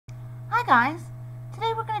Hi guys!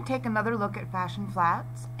 Today we're going to take another look at fashion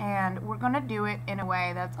flats, and we're going to do it in a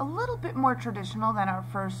way that's a little bit more traditional than our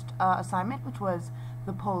first assignment, which was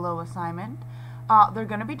the polo assignment. They're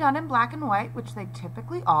going to be done in black and white, which they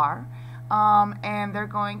typically are, and they're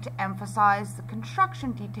going to emphasize the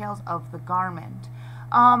construction details of the garment.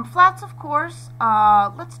 Flats, of course,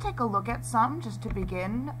 let's take a look at some just to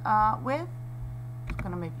begin with. I'm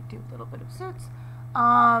going to maybe do a little bit of suits.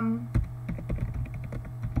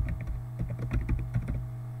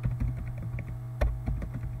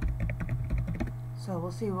 So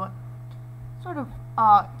we'll see what sort of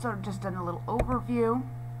just in a little overview.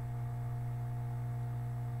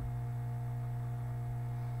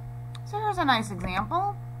 So here's a nice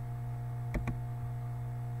example.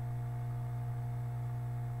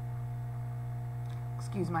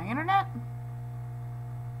 Excuse my internet.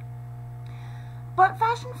 But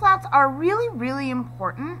fashion flats are really, really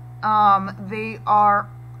important. They are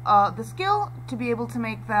the skill to be able to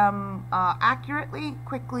make them accurately,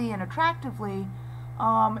 quickly, and attractively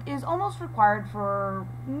is almost required for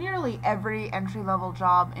nearly every entry-level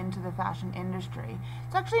job into the fashion industry.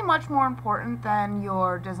 It's actually much more important than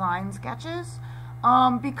your design sketches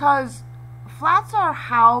because flats are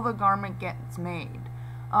how the garment gets made.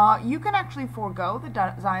 You can actually forego the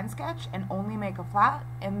design sketch and only make a flat,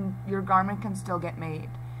 and your garment can still get made.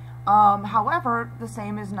 However, the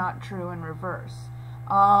same is not true in reverse.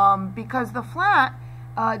 Because the flat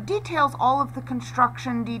details all of the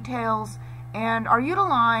construction details and are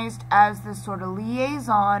utilized as this sort of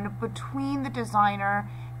liaison between the designer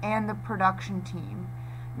and the production team.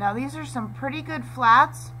 Now these are some pretty good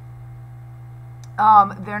flats.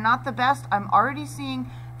 They're not the best. I'm already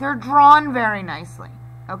seeing they're drawn very nicely.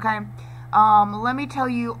 Okay, let me tell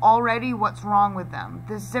you already what's wrong with them.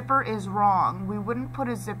 The zipper is wrong. We wouldn't put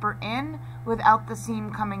a zipper in without the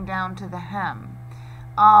seam coming down to the hem.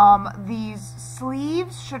 These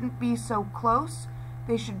sleeves shouldn't be so close.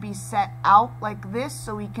 They should be set out like this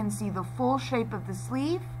so we can see the full shape of the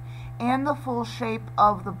sleeve and the full shape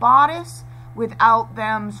of the bodice without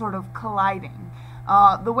them sort of colliding.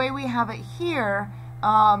 The way we have it here,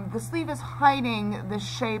 the sleeve is hiding the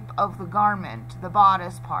shape of the garment, the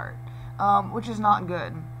bodice part, which is not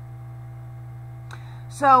good.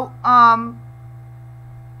 So,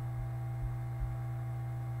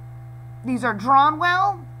 these are drawn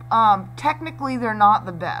well. Technically, they're not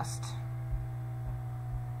the best.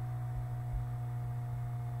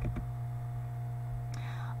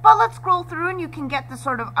 But let's scroll through and you can get the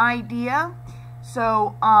sort of idea.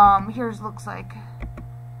 So, here's looks like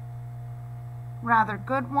rather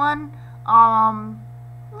good one.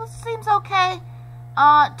 This seems okay.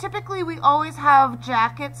 Typically, we always have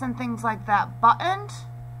jackets and things like that buttoned.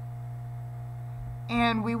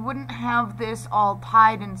 And we wouldn't have this all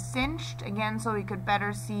tied and cinched, again, so we could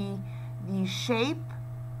better see the shape.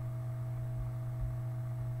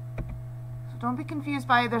 So don't be confused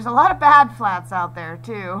by it. There's a lot of bad flats out there,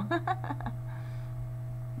 too.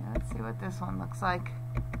 Let's see what this one looks like.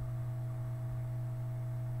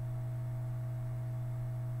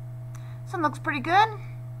 This one looks pretty good.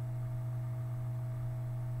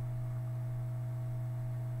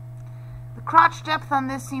 The crotch depth on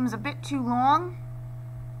this seems a bit too long.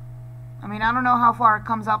 I mean, I don't know how far it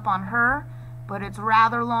comes up on her, but it's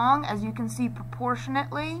rather long. As you can see,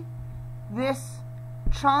 proportionately, this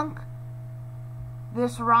chunk,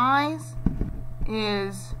 this rise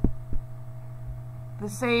is the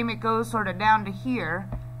same. It goes sort of down to here.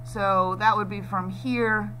 So that would be from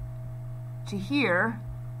here to here.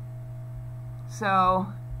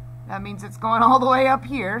 So that means it's going all the way up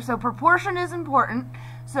here. So proportion is important.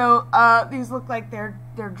 So these look like they're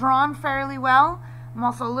drawn fairly well. I'm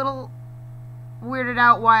also a little weirded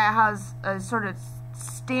out why it has a sort of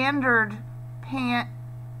standard pant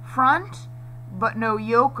front but no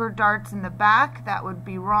yoke or darts in the back. That would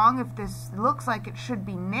be wrong. If this looks like it should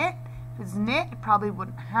be knit, if it's knit, it probably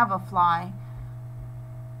wouldn't have a fly.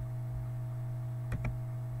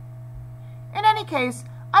 In any case,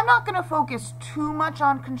 I'm not going to focus too much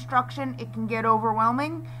on construction. It can get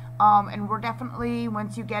overwhelming, and we're definitely,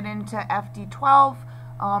 once you get into FD12,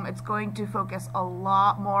 it's going to focus a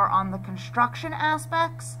lot more on the construction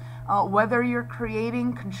aspects, whether you're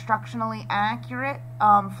creating constructionally accurate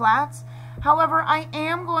flats. However, I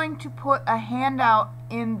am going to put a handout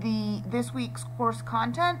in this week's course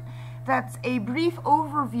content that's a brief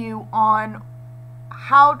overview on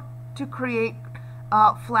how to create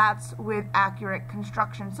flats with accurate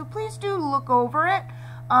construction. So please do look over it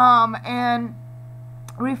and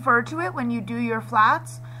refer to it when you do your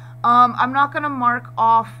flats. I'm not going to mark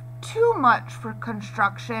off too much for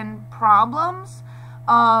construction problems.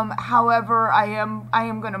 However, I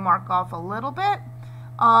am going to mark off a little bit,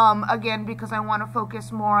 again, because I want to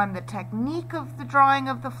focus more on the technique of the drawing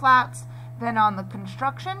of the flats than on the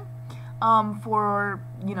construction for,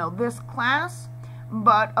 this class.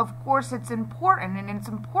 But of course it's important, and it's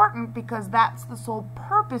important because that's the sole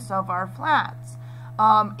purpose of our flats,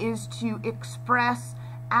 is to express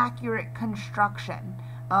accurate construction.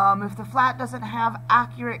 If the flat doesn't have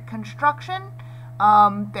accurate construction,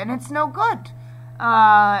 then it's no good.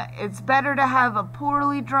 It's better to have a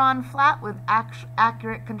poorly drawn flat with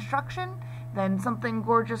accurate construction than something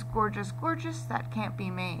gorgeous, gorgeous, gorgeous that can't be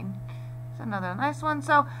made. It's another nice one.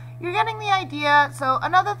 So you're getting the idea. So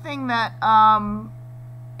another thing that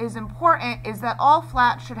is important is that all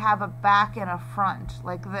flats should have a back and a front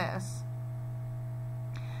like this.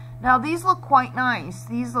 Now these look quite nice.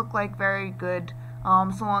 These look like very good,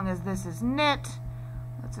 so long as this is knit.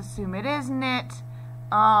 Let's assume it is knit.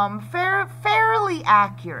 Fairly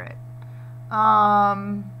accurate.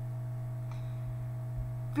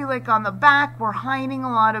 Feel like on the back we're hiding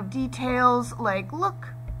a lot of details. Like, look,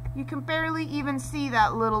 you can barely even see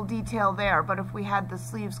that little detail there, but if we had the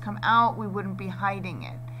sleeves come out, we wouldn't be hiding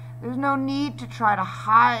it. There's no need to try to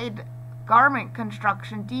hide garment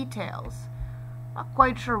construction details. Not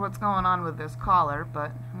quite sure what's going on with this collar,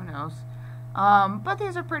 but who knows. But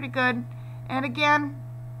these are pretty good. And again,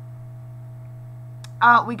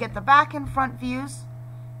 we get the back and front views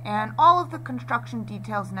and all of the construction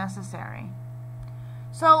details necessary.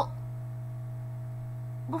 So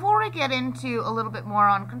before we get into a little bit more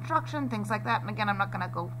on construction, things like that, and again, I'm not going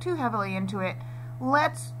to go too heavily into it,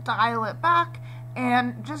 let's dial it back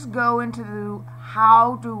and just go into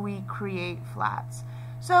how do we create flats.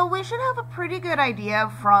 So we should have a pretty good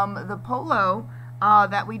idea from the polo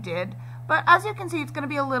that we did, but as you can see, it's going to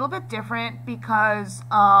be a little bit different because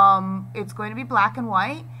it's going to be black and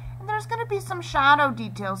white, and there's going to be some shadow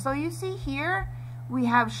details. So you see here we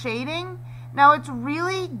have shading. Now it's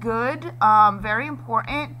really good, very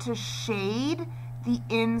important to shade the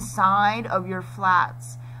inside of your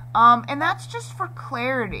flats, and that's just for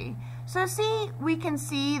clarity. So see, we can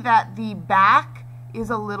see that the back is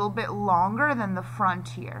a little bit longer than the front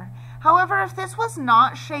here. However, if this was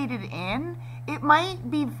not shaded in, it might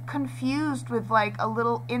be confused with like a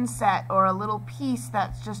little inset or a little piece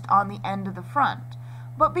that's just on the end of the front.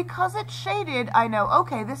 But because it's shaded, I know,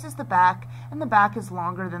 okay, this is the back, and the back is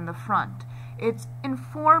longer than the front. It's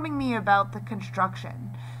informing me about the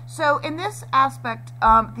construction. So in this aspect,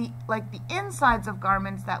 the insides of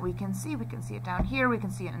garments that we can see it down here, we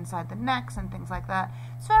can see it inside the necks and things like that.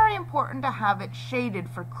 It's very important to have it shaded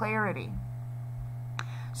for clarity.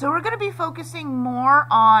 So we're going to be focusing more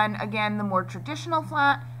on, again, the more traditional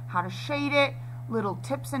flat, how to shade it, little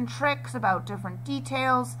tips and tricks about different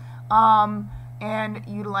details, and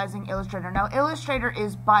utilizing Illustrator. Now Illustrator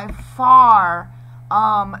is by far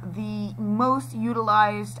the most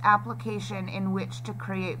utilized application in which to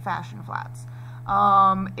create fashion flats.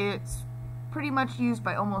 It's pretty much used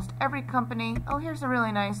by almost every company. Oh, here's a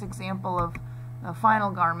really nice example of the final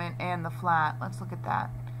garment and the flat. Let's look at that.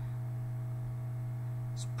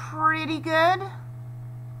 It's pretty good.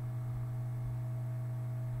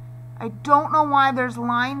 I don't know why there's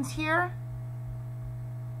lines here.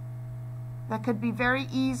 That could be very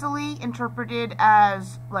easily interpreted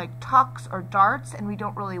as like tucks or darts, and we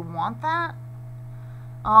don't really want that.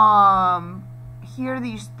 Here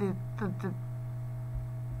the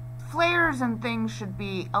flares and things should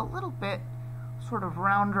be a little bit sort of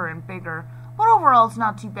rounder and bigger, but overall it's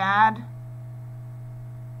not too bad.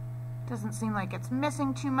 Doesn't seem like it's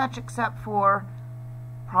missing too much except for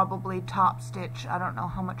probably top stitch. I don't know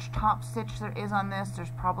how much top stitch there is on this. There's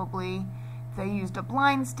probably, if they used a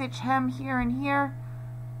blind stitch hem here and here,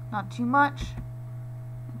 not too much.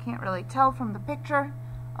 I can't really tell from the picture,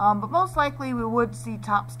 but most likely we would see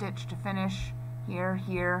top stitch to finish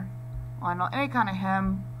here, on any kind of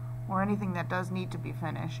hem or anything that does need to be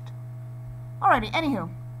finished. Alrighty, anywho.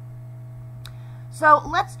 So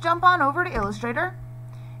let's jump on over to Illustrator.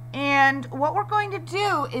 And what we're going to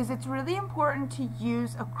do is, it's really important to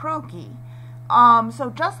use a croquis. So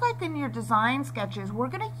just like in your design sketches, we're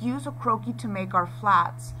going to use a croquis to make our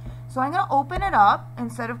flats. So I'm going to open it up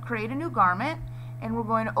instead of create a new garment, and we're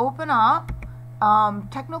going to open up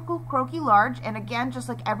Technical Croquis Large. And again, just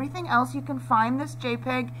like everything else, you can find this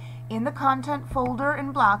JPEG in the content folder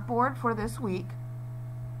in Blackboard for this week.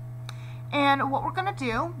 And what we're going to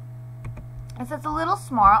do is, it's a little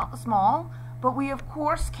small, but we of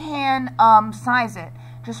course can size it.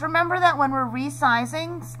 Just remember that when we're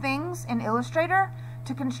resizing things in Illustrator,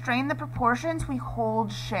 to constrain the proportions, we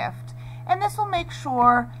hold Shift. And this will make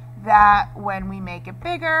sure that when we make it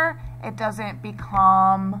bigger, it doesn't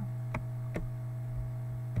become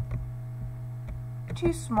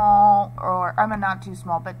too small, or I mean not too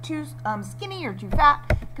small, but too skinny or too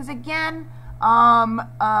fat, because again,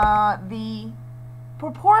 the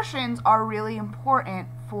proportions are really important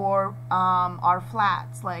for our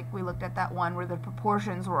flats. Like we looked at that one where the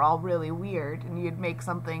proportions were all really weird and you'd make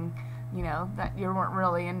something, you know, that you weren't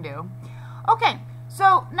really into. Okay,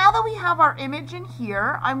 so now that we have our image in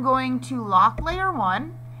here, I'm going to lock layer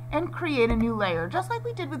 1 and create a new layer, just like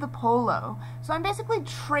we did with the polo. So I'm basically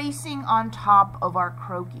tracing on top of our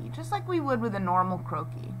croquis, just like we would with a normal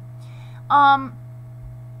croquis. Now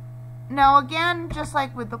again, just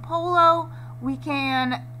like with the polo, we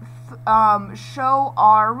can show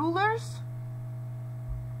our rulers,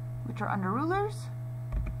 which are under rulers,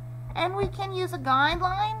 and we can use a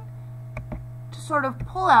guideline to sort of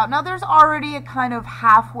pull out. Now there's already a kind of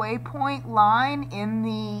halfway point line in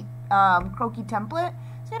the croquis template,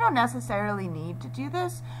 so you don't necessarily need to do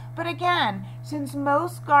this. But again, since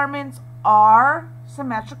most garments are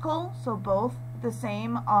symmetrical, so both the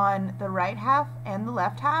same on the right half and the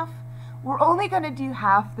left half, we're only going to do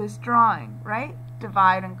half this drawing, right?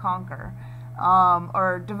 Divide and conquer,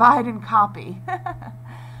 or divide and copy.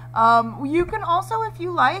 You can also, if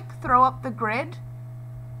you like, throw up the grid.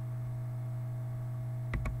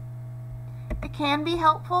 It can be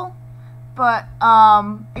helpful, but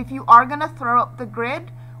if you are going to throw up the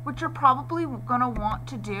grid, what you're probably going to want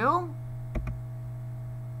to do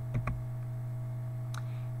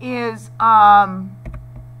is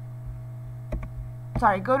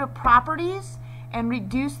go to properties and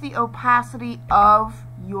reduce the opacity of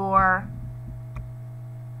your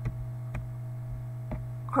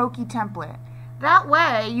croquis template. That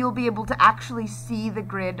way you'll be able to actually see the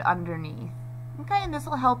grid underneath. Okay, and this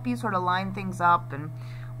will help you sort of line things up and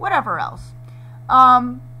whatever else.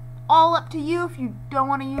 All up to you. If you don't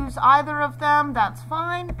want to use either of them, that's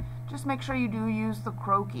fine. Just make sure you do use the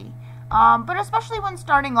croquis. But especially when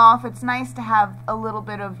starting off, it's nice to have a little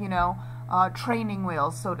bit of, you know, training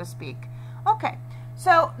wheels, so to speak. Okay,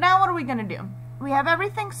 so now what are we going to do? We have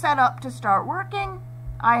everything set up to start working.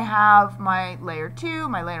 I have my layer 2,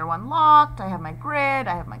 my layer 1 locked, I have my grid,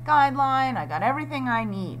 I have my guideline, I got everything I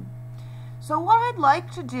need. So what I'd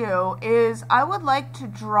like to do is I would like to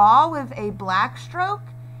draw with a black stroke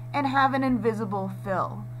and have an invisible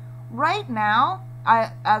fill. Right now,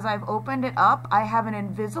 as I've opened it up, I have an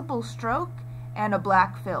invisible stroke and a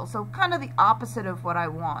black fill, so kind of the opposite of what I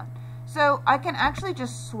want. So I can actually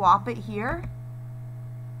just swap it here,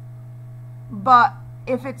 but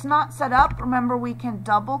if it's not set up, remember we can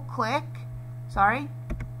double click,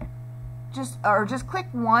 just click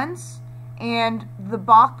once, and the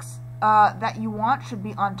box that you want should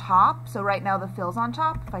be on top. So right now the fill's on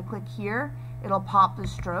top. If I click here, it'll pop the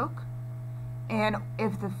stroke, and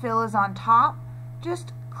if the fill is on top,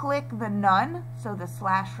 just click the none, so the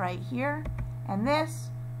slash right here, and this,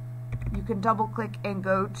 you can double click and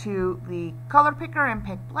go to the color picker and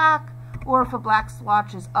pick black, or if a black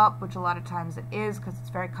swatch is up, which a lot of times it is because it's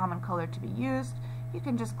a very common color to be used, you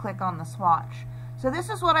can just click on the swatch. So this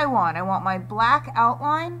is what I want. I want my black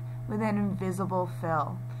outline with an invisible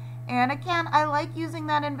fill. And again, I like using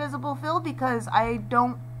that invisible fill because I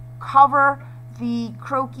don't cover the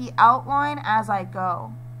croquis outline as I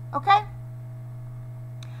go. Okay?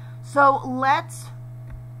 So let's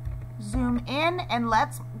zoom in and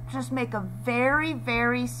let's just make a very,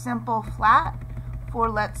 very simple flat for,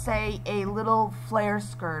 let's say, a little flare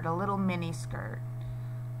skirt, a little mini skirt.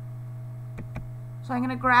 So I'm going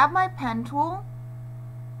to grab my pen tool,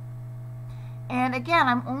 and again,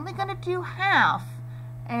 I'm only going to do half,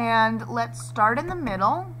 and let's start in the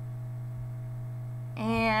middle.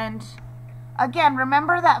 And again,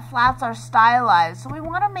 remember that flats are stylized, so we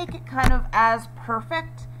want to make it kind of as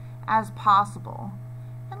perfect as possible.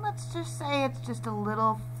 And let's just say it's just a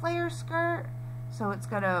little flare skirt, so it's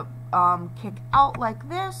going to kick out like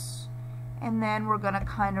this, and then we're going to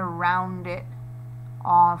kind of round it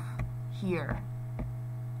off here.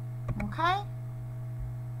 Okay?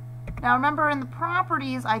 Now remember, in the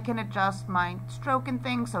properties I can adjust my stroke and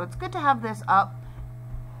things, so it's good to have this up.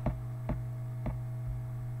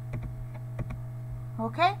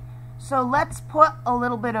 Okay? So let's put a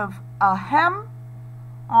little bit of a hem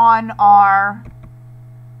on our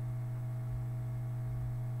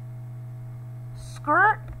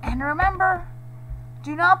skirt, and remember,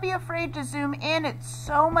 do not be afraid to zoom in. It's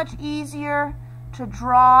so much easier to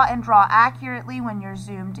draw and draw accurately when you're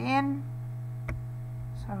zoomed in.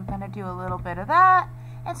 So we're going to do a little bit of that,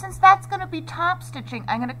 and since that's going to be top stitching,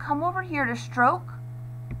 I'm going to come over here to stroke,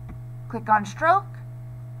 click on stroke,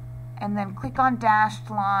 and then click on dashed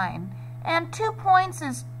line. And 2 points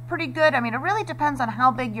is pretty good. I mean, it really depends on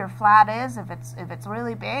how big your flat is. If it's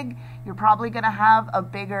really big, you're probably going to have a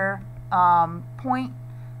bigger point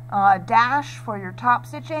dash for your top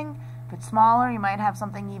stitching. If it's smaller, you might have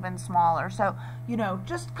something even smaller. So, you know,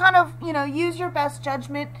 just kind of, you know, use your best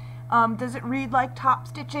judgment. Does it read like top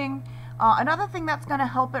stitching? Another thing that's going to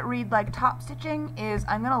help it read like top stitching is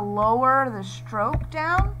I'm going to lower the stroke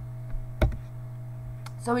down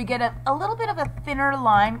so we get a little bit of a thinner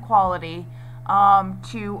line quality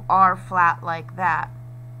to our flat like that.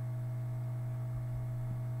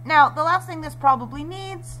 Now, the last thing this probably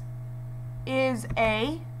needs is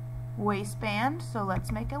a waistband, so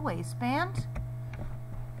let's make a waistband.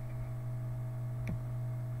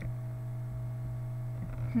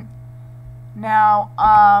 Now,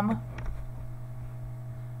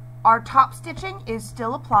 our top stitching is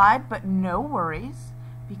still applied, but no worries,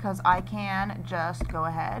 because I can just go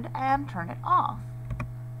ahead and turn it off.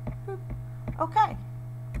 Boop. Okay.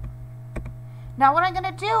 Now what I'm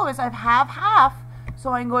going to do is I have half,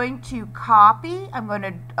 so I'm going to copy. I'm going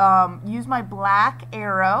to use my black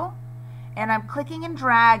arrow, and I'm clicking and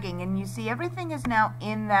dragging, and you see everything is now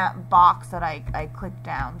in that box that I clicked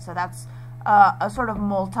down. So that's a sort of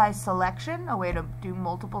multi-selection, a way to do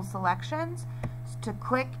multiple selections. To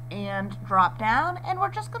click and drop down, and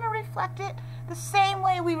we're just going to reflect it the same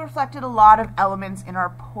way we reflected a lot of elements in our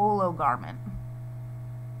polo garment.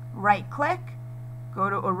 Right click, go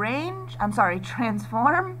to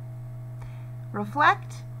transform,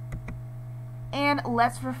 reflect, and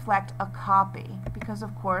let's reflect a copy, because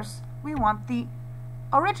of course we want the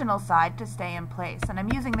original side to stay in place, and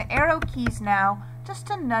I'm using the arrow keys now just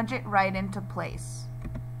to nudge it right into place.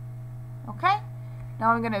 Okay,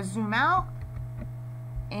 now I'm going to zoom out,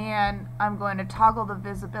 and I'm going to toggle the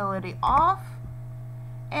visibility off,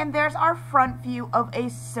 and there's our front view of a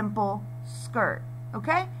simple skirt.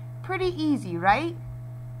 Okay, pretty easy, right?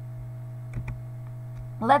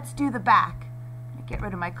 Let's do the back. Get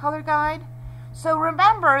rid of my color guide. So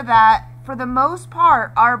remember that for the most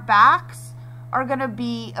part our backs are going to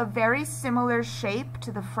be a very similar shape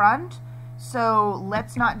to the front, so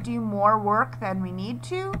let's not do more work than we need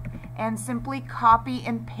to, and simply copy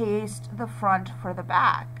and paste the front for the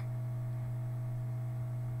back.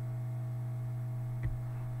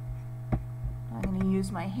 I'm going to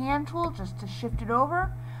use my hand tool just to shift it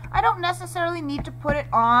over. I don't necessarily need to put it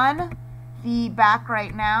on the back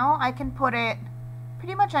right now. I can put it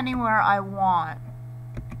pretty much anywhere I want.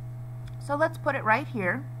 So let's put it right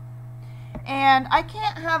here. And I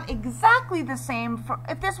can't have exactly the same,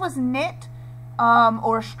 if this was knit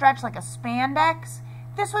or stretched like a spandex,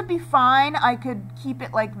 this would be fine. I could keep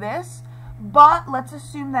it like this, but let's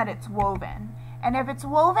assume that it's woven. And if it's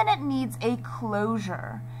woven, it needs a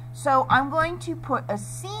closure. So I'm going to put a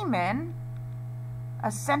seam in,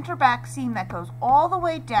 a center back seam that goes all the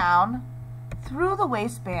way down through the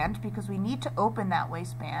waistband, because we need to open that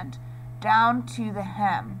waistband, down to the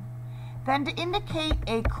hem. Then to indicate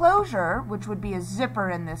a closure, which would be a zipper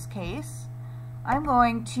in this case, I'm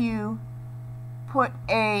going to put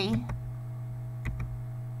a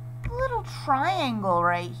little triangle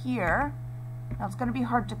right here. Now it's going to be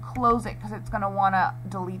hard to close it because it's going to want to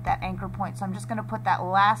delete that anchor point. So I'm just going to put that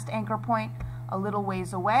last anchor point a little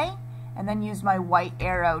ways away, and then use my white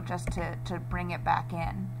arrow just to bring it back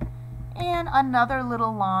in. And another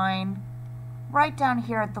little line right down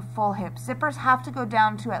here at the full hip. Zippers have to go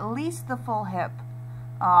down to at least the full hip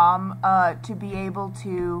to be able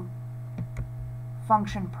to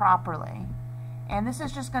function properly. And this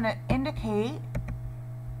is just going to indicate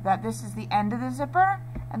that this is the end of the zipper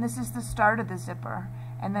and this is the start of the zipper.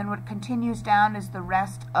 And then what continues down is the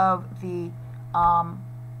rest of the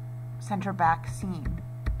center back seam.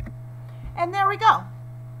 And there we go.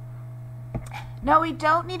 Now we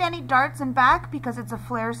don't need any darts in back because it's a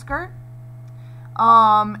flare skirt.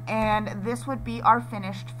 And this would be our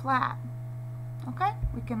finished flat. Okay,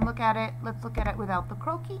 we can look at it. Let's look at it without the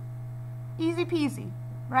croquis. Easy peasy,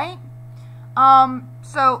 right?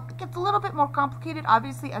 So it gets a little bit more complicated,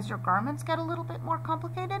 obviously, as your garments get a little bit more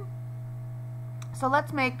complicated. So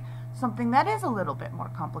let's make something that is a little bit more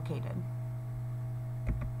complicated.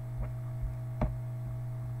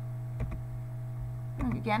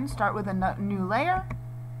 And again, start with a new layer,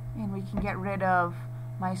 and we can get rid of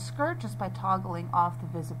my skirt just by toggling off the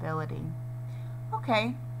visibility.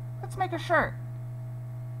 Okay, let's make a shirt.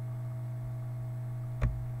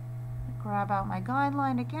 Grab out my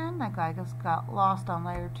guideline again. That guy just got lost on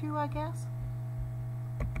layer 2, I guess.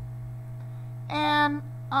 And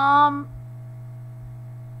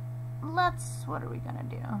what are we gonna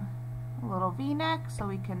do? A little V-neck so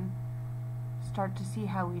we can start to see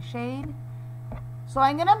how we shade. So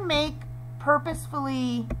I'm going to make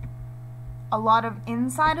purposefully a lot of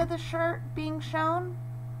inside of the shirt being shown.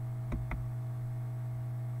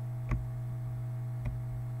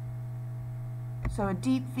 So a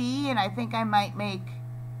deep V, and I think I might make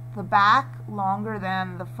the back longer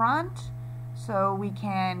than the front so we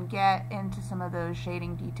can get into some of those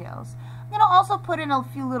shading details. I'm going to also put in a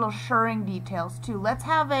few little shirring details too. Let's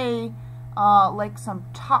have a like some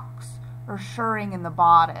tucks or shirring in the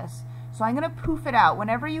bodice. So I'm going to poof it out.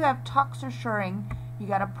 Whenever you have tucks or shirring, you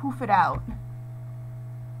got to poof it out.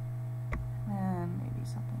 And maybe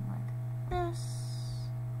something like this.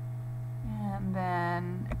 And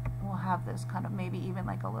then we'll have this kind of maybe even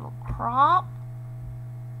like a little crop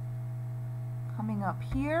coming up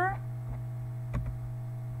here.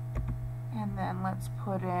 And then let's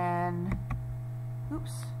put in,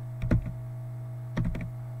 oops, didn't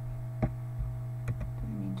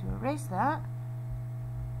mean to erase that.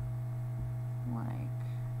 Like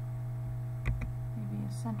maybe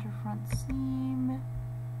a center front seam.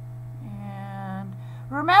 And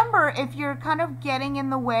remember, if you're kind of getting in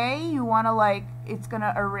the way, you want to like, it's going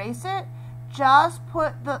to erase it, just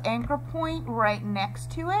put the anchor point right next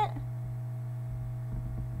to it.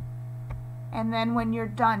 And then when you're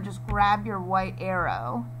done, just grab your white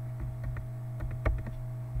arrow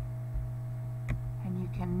and you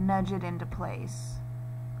can nudge it into place.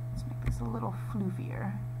 Let's make this a little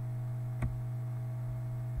floofier.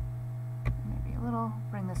 Maybe a little,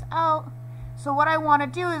 bring this out. So what I want to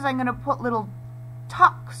do is I'm going to put little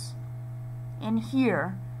tucks in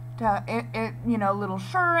here to, you know, little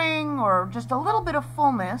shirring or just a little bit of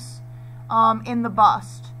fullness in the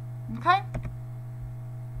bust. Okay?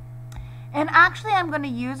 And actually I'm going to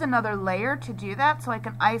use another layer to do that so I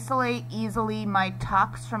can isolate easily my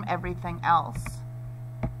tucks from everything else.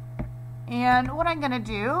 And what I'm going to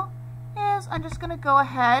do is I'm just going to go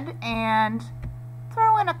ahead and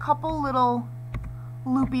throw in a couple little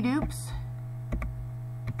loopy-doops.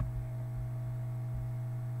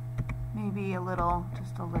 Maybe a little,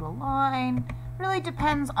 just a little line. Really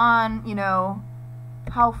depends on, you know,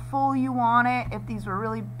 how full you want it. If these were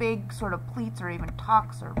really big sort of pleats or even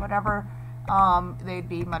tucks or whatever, they'd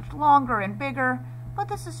be much longer and bigger, but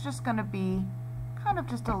this is just going to be kind of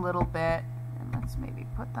just a little bit, and let's maybe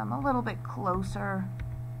put them a little bit closer,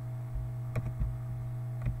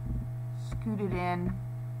 scoot it in.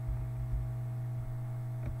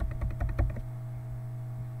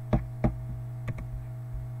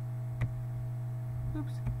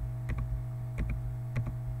 Oops.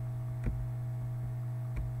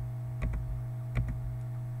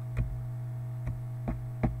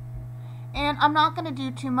 And I'm not going to do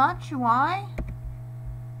too much. Why?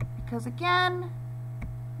 Because again,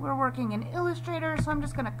 we're working in Illustrator, so I'm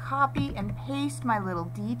just going to copy and paste my little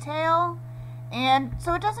detail. And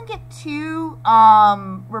so it doesn't get too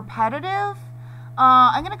repetitive,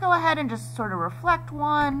 I'm going to go ahead and just sort of reflect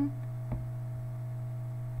one.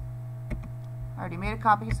 I already made a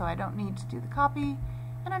copy, so I don't need to do the copy.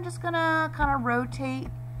 And I'm just going to kind of rotate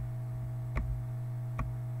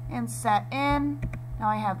and set in. Now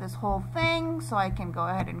I have this whole thing, so I can go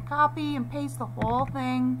ahead and copy and paste the whole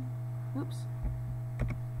thing. Oops. I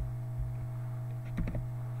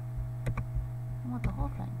want the whole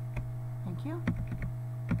thing. Thank you.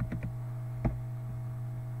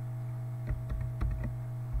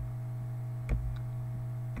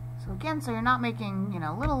 So again, so you're not making, you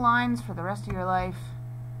know, little lines for the rest of your life.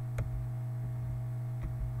 I'm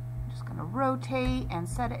just going to rotate and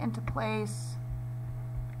set it into place.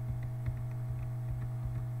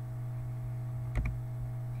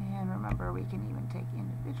 Remember, we can even take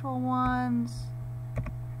individual ones,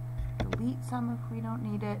 delete some if we don't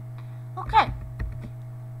need it. Okay,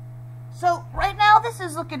 so right now this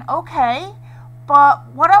is looking okay, but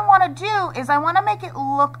what I want to do is I want to make it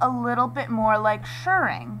look a little bit more like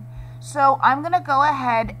shirring. So I'm going to go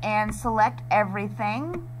ahead and select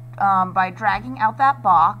everything by dragging out that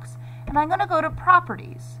box, and I'm going to go to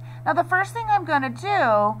Properties. Now the first thing I'm going to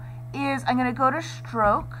do is I'm going to go to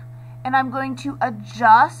Stroke, and I'm going to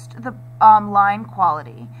adjust the line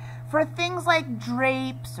quality. For things like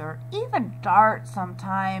drapes or even darts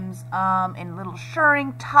sometimes, in little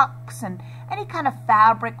shirring tucks and any kind of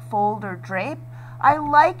fabric fold or drape, I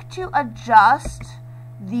like to adjust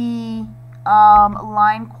the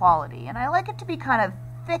line quality. And I like it to be kind of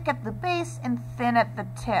thick at the base and thin at the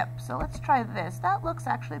tip. So let's try this. That looks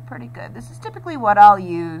actually pretty good. This is typically what I'll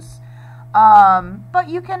use. But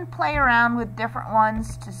you can play around with different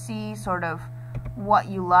ones to see sort of what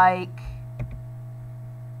you like.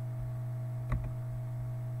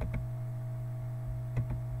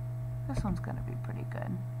 This one's going to be pretty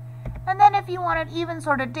good. And then if you want it even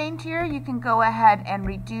sort of daintier, you can go ahead and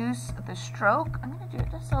reduce the stroke. I'm going to do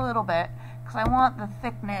it just a little bit because I want the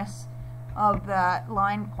thickness of that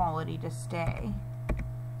line quality to stay.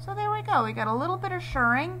 So there we go. We got a little bit of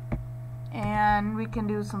shirring, and we can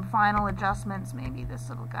do some final adjustments. Maybe this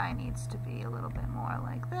little guy needs to be a little bit more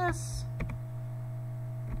like this.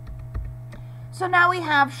 So now we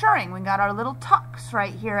have shirring. We got our little tucks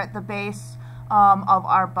right here at the base of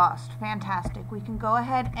our bust. Fantastic. We can go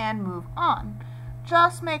ahead and move on.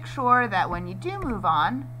 Just make sure that when you do move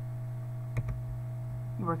on,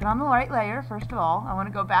 you're working on the right layer, first of all. I want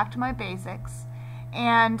to go back to my basics.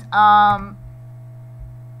 And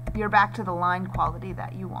you're back to the line quality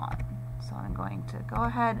that you want. So I'm going to go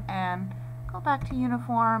ahead and go back to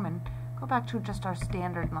uniform and go back to just our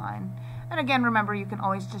standard line. And again, remember, you can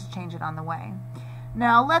always just change it on the way.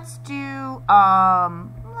 Now let's do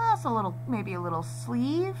that's a little, maybe a little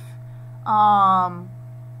sleeve. And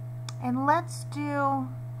let's do, I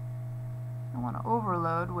don't want to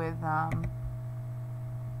overload with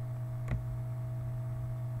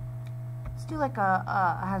let's do like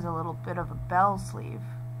has a little bit of a bell sleeve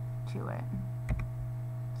to it.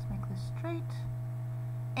 Let's make this straight.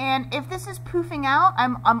 And if this is poofing out,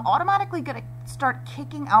 I'm automatically going to start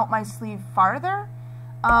kicking out my sleeve farther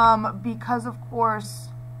because, of course,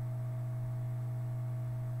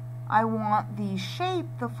 I want the shape,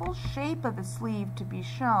 the full shape of the sleeve to be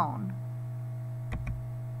shown.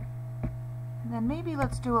 And then maybe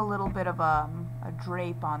let's do a little bit of a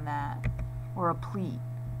drape on that, or a pleat.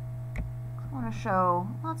 I want to show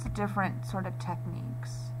lots of different sort of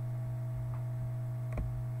techniques.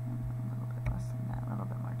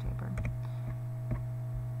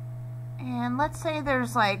 And let's say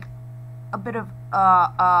there's like a bit of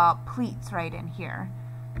pleats right in here.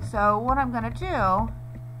 So what I'm going to do,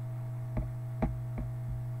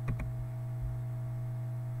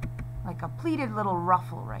 like a pleated little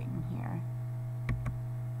ruffle right in here.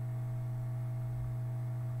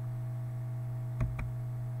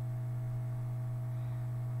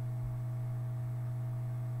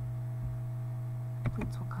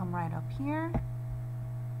 Pleats will come right up here.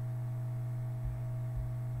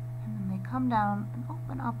 Come down and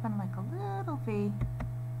open up in like a little V. And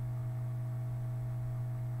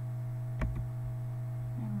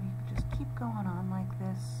we just keep going on like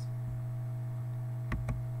this.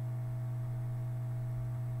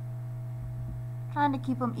 Trying to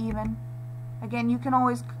keep them even. Again, you can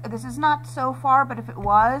always, this is not so far, but if it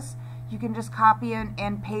was, you can just copy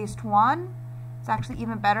and paste one. It's actually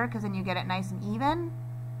even better because then you get it nice and even.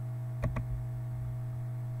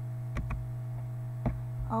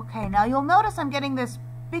 Okay, now you'll notice I'm getting this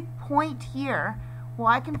big point here. Well,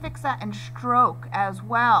 I can fix that in stroke as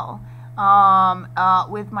well.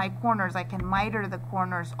 With my corners, I can miter the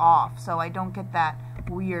corners off so I don't get that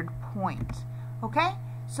weird point. Okay,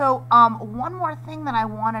 so one more thing that I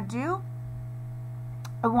want to do,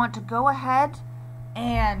 I want to go ahead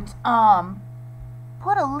and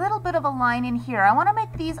put a little bit of a line in here. I want to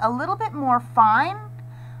make these a little bit more fine.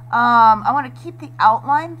 I want to keep the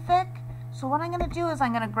outline thick. So what I'm going to do is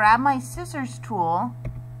I'm going to grab my scissors tool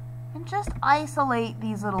and just isolate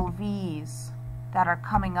these little V's that are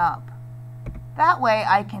coming up. That way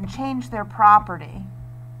I can change their property.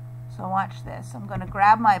 So watch this. I'm going to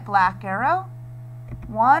grab my black arrow.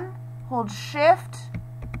 1, hold shift,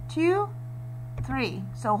 2, 3.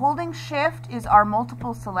 So holding shift is our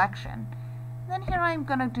multiple selection. And then here I'm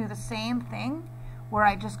going to do the same thing where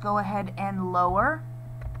I just go ahead and lower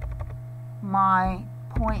my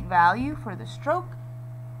point value for the stroke,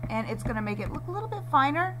 and it's going to make it look a little bit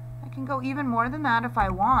finer. I can go even more than that if I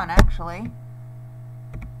want, actually.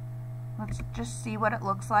 Let's just see what it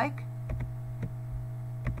looks like.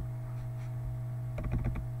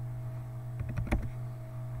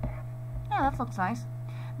 Yeah, that looks nice.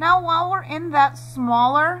 Now while we're in that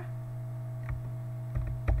smaller,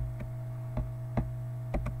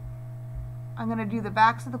 I'm going to do the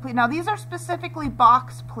backs of the pleat. Now these are specifically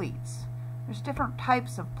box pleats. There's different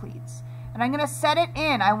types of pleats. And I'm going to set it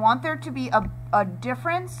in. I want there to be a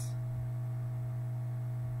difference.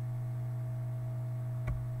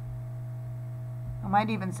 I might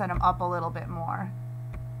even set them up a little bit more.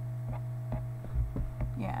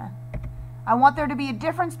 Yeah. I want there to be a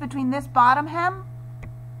difference between this bottom hem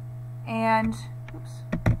and, oops,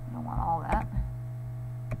 I don't want all that.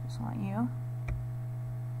 Just want you.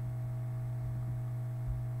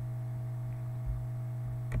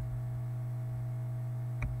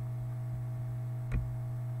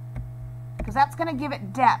 Because that's going to give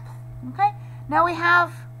it depth. Okay? Now we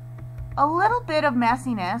have a little bit of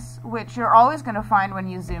messiness, which you're always going to find when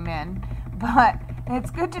you zoom in, but It's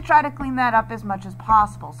good to try to clean that up as much as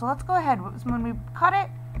possible. So let's go ahead. When we cut it,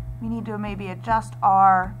 we need to maybe adjust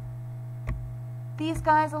these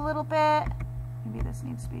guys a little bit. Maybe this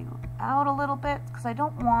needs to be out a little bit because I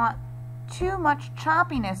don't want too much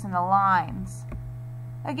choppiness in the lines.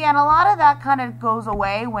 Again, a lot of that kind of goes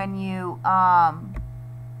away when you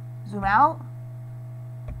zoom out.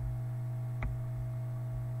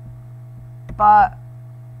 But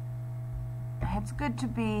it's good to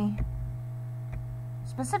be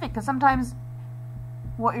specific because sometimes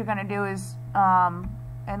what you're going to do is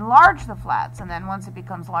enlarge the flats, and then once it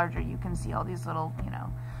becomes larger you can see all these little, you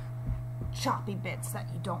know, choppy bits that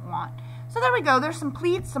you don't want. So there we go. There's some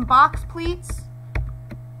pleats, some box pleats.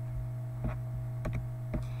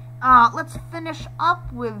 Let's finish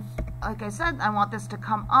up with, like I said, I want this to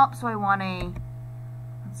come up, so I want a,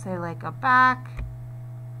 let's say like a back.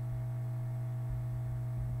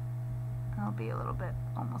 It'll be a little bit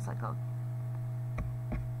almost like a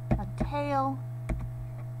tail.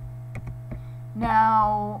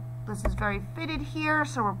 Now this is very fitted here,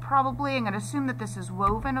 so we're probably, I'm going to assume that this is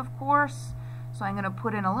woven, of course, so I'm going to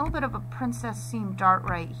put in a little bit of a princess seam dart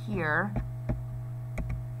right here,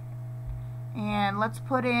 and let's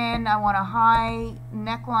put in, I want a high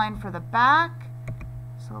neckline for the back,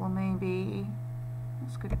 so maybe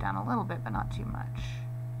scoot it down a little bit but not too much.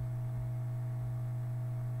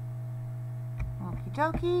 Okie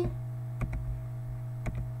dokie.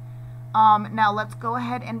 Now let's go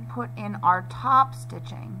ahead and put in our top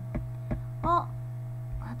stitching. Well,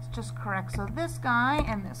 let's just correct. So this guy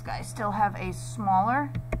and this guy still have a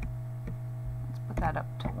smaller. Let's put that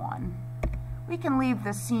up to 1. We can leave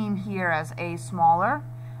the seam here as a smaller.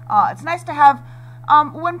 It's nice to have,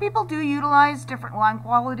 when people do utilize different line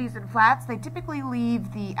qualities in flats, they typically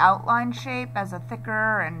leave the outline shape as a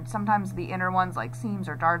thicker, and sometimes the inner ones like seams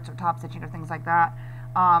or darts or top stitching or things like that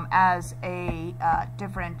as a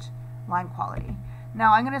different line quality.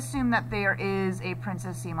 Now I'm going to assume that there is a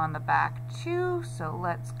princess seam on the back too, so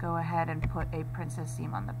let's go ahead and put a princess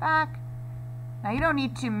seam on the back. Now you don't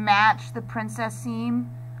need to match the princess seam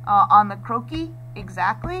on the croquis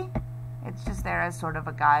exactly, it's just there as sort of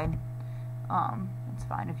a guide. It's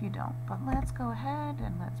fine if you don't, but let's go ahead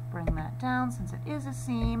and let's bring that down since it is a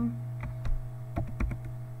seam.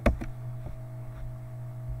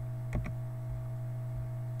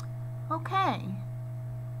 Okay.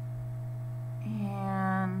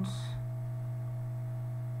 And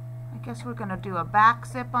I guess we're going to do a back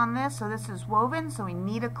zip on this. So this is woven, so we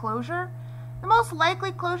need a closure. The most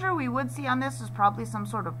likely closure we would see on this is probably some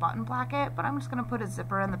sort of button placket, but I'm just going to put a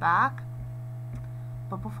zipper in the back.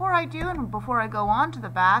 But before I do, and before I go on to the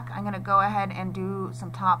back, I'm going to go ahead and do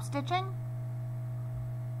some top stitching.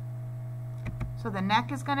 So the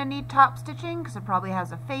neck is going to need top stitching because it probably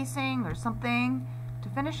has a facing or something to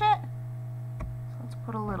finish it. So let's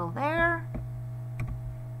put a little there.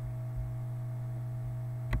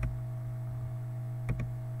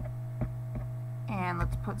 And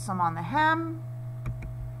let's put some on the hem.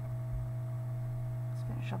 Let's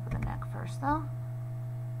finish up with the neck first though.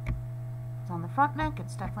 It's on the front neck,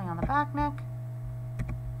 it's definitely on the back neck.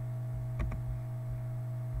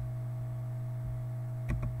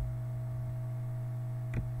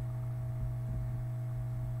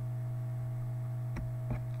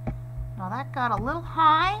 Now that got a little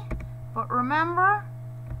high, but remember,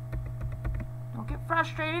 don't get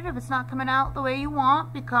frustrated if it's not coming out the way you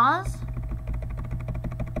want, because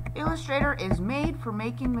Illustrator is made for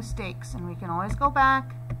making mistakes, and we can always go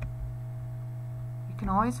back, we can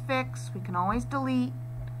always fix, we can always delete.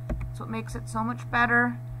 That's what makes it so much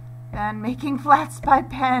better than making flats by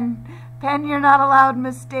pen. Pen, you're not allowed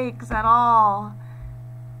mistakes at all.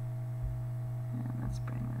 And let's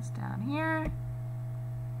bring this down here.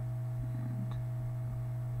 And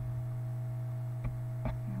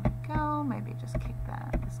here we go. Maybe just kick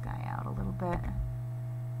this guy out a little bit.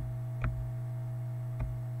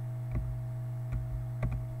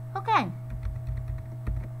 Okay,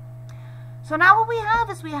 so now what we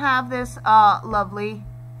have is we have this lovely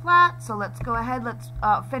flat. So let's go ahead, let's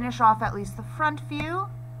finish off at least the front view.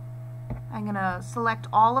 I'm going to select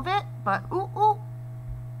all of it, but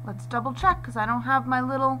let's double check because I don't have my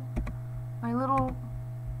little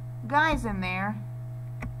guys in there.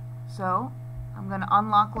 So I'm going to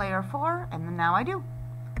unlock layer 4, and then now I do.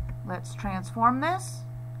 Let's transform this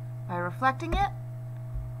by reflecting it.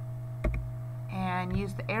 And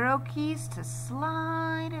use the arrow keys to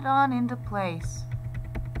slide it on into place.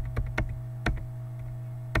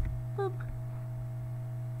 Boop.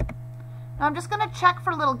 Now I'm just going to check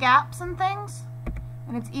for little gaps and things,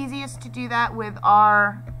 and it's easiest to do that with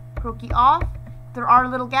our croquis off. If there are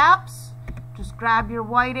little gaps, just grab your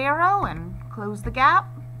white arrow and close the gap.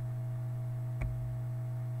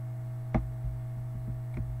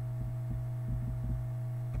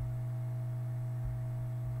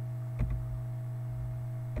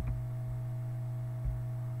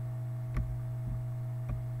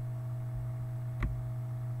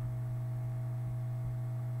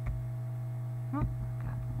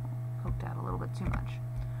 Poked out a little bit too much.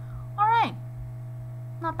 All right,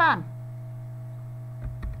 not bad.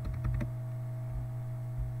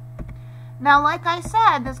 Now, like I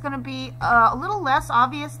said, this is going to be a little less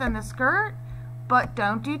obvious than the skirt, but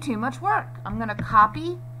don't do too much work. I'm going to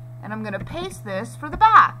copy and I'm going to paste this for the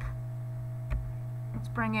back. Let's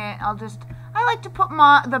bring it, I like to put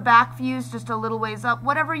the back views just a little ways up.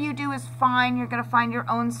 Whatever you do is fine. You're going to find your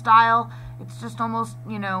own style. It's just almost,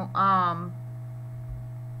 you know,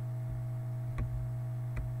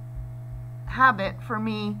 habit for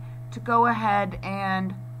me to go ahead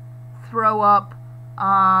and throw up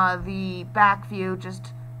the back view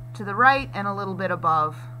just to the right and a little bit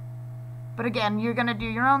above. But again, you're going to do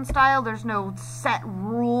your own style. There's no set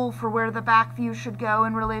rule for where the back view should go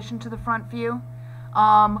in relation to the front view.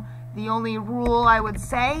 The only rule I would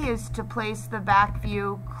say is to place the back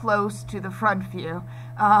view close to the front view.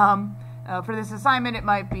 For this assignment, it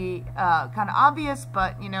might be kind of obvious,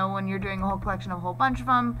 but you know, when you're doing a whole collection of a whole bunch of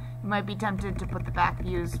them, you might be tempted to put the back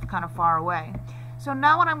views kind of far away. So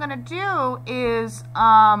now what I'm going to do is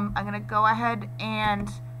I'm going to go ahead and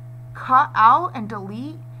cut out and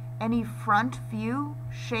delete any front view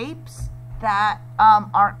shapes that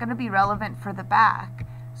aren't going to be relevant for the back.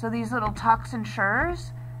 So these little tucks and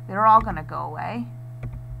shurs, they're all going to go away.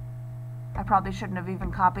 I probably shouldn't have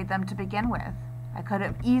even copied them to begin with. I could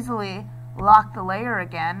have easily locked the layer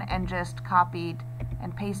again and just copied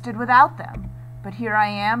and pasted without them. But here I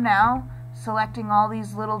am now selecting all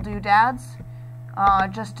these little doodads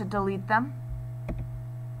just to delete them.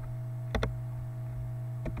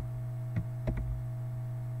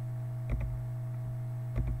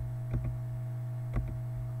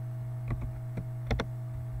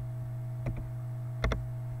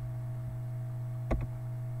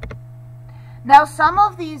 Now some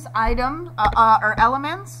of these items or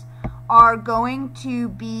elements are going to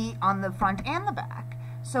be on the front and the back.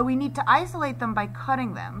 So we need to isolate them by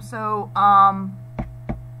cutting them. So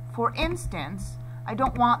for instance, I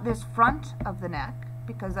don't want this front of the neck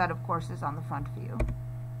because that of course is on the front view.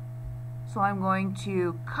 So I'm going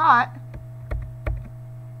to cut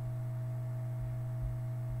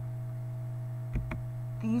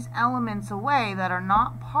these elements away that are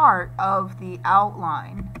not part of the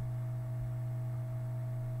outline.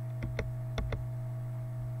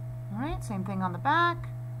 Alright, same thing on the back.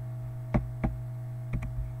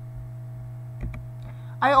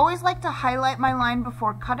 I always like to highlight my line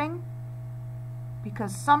before cutting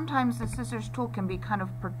because sometimes the scissors tool can be kind of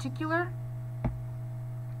particular.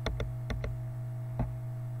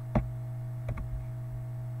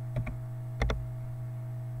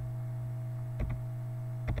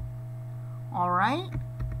 Alright.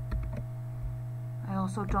 I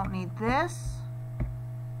also don't need this.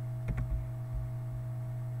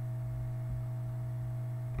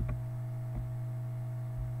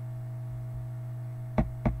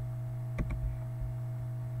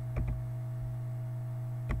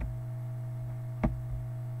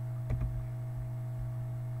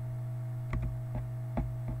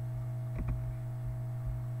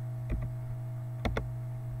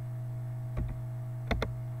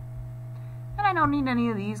 I don't need any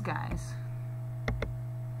of these guys.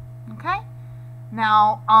 Okay?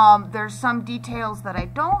 Now, there's some details that I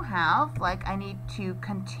don't have, like I need to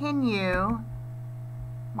continue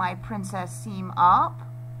my princess seam up.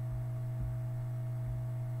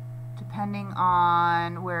 Depending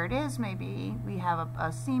on where it is, maybe we have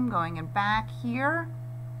a seam going in back here.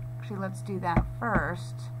 Actually, let's do that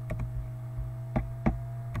first.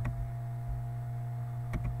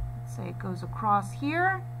 Let's say it goes across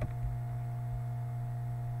here.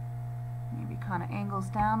 Maybe kind of angles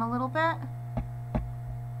down a little bit.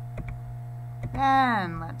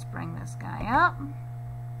 Then let's bring this guy up.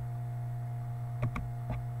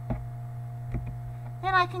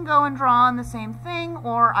 And I can go and draw on the same thing,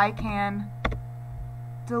 or I can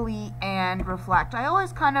delete and reflect. I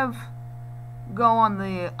always kind of go on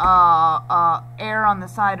the err on the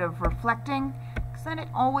side of reflecting, because then it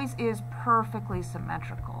always is perfectly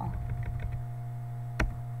symmetrical.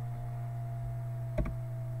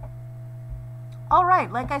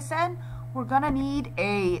 Alright, like I said, we're going to need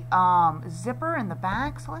a zipper in the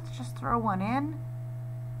back, so let's just throw one in.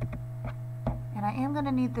 And I am going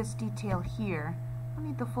to need this detail here. I don't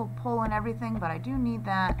need the full pull and everything, but I do need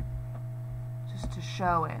that just to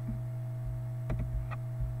show it.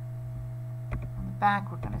 back,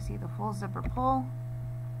 we're going to see the full zipper pull.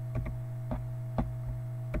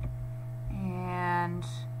 And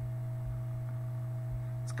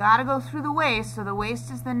it's got to go through the waist, so the waist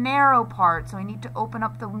is the narrow part, so we need to open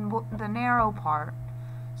up the narrow part.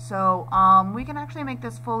 So we can actually make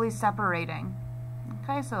this fully separating.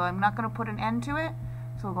 Okay, so I'm not going to put an end to it,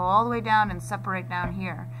 so we'll go all the way down and separate down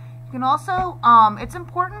here. You can also, it's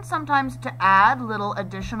important sometimes to add little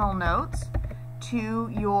additional notes to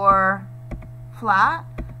your flat,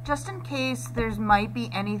 just in case there's might be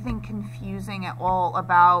anything confusing at all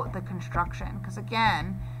about the construction, because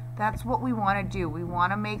again, that's what we want to do. We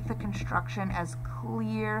want to make the construction as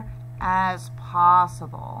clear as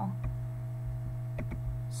possible.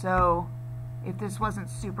 So if this wasn't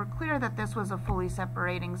super clear that this was a fully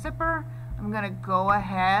separating zipper, I'm going to go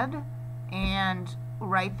ahead and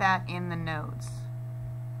write that in the notes.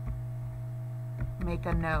 Make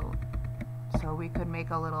a note. So we could make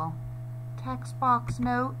a little text box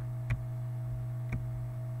note.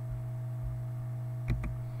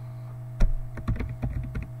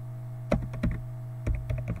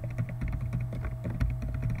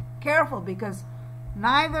 Careful, because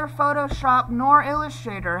neither Photoshop nor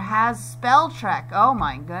Illustrator has spell check. Oh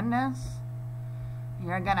my goodness.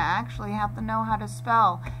 You're going to actually have to know how to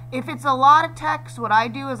spell. If it's a lot of text, what I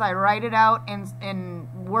do is I write it out in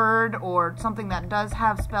Word or something that does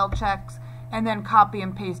have spell checks, and then copy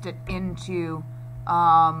and paste it into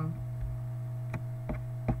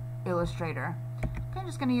Illustrator. Okay, I'm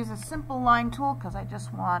just going to use a simple line tool because I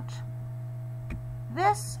just want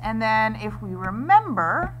this. And then if we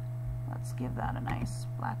remember, let's give that a nice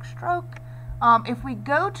black stroke. If we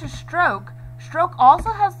go to stroke, stroke also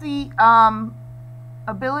has the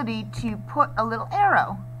ability to put a little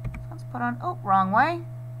arrow. So let's put on, oh, wrong way.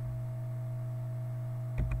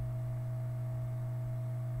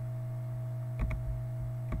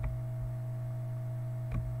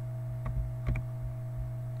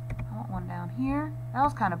 I want one down here. That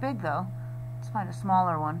was kind of big though. Let's find a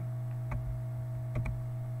smaller one.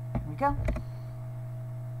 There we go.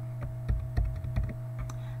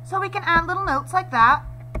 So we can add little notes like that,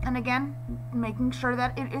 and again, making sure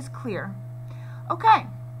that it is clear. Okay,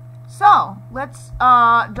 so let's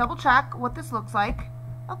double check what this looks like.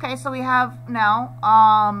 Okay, so we have now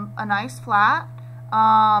a nice flat,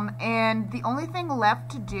 and the only thing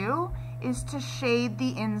left to do is to shade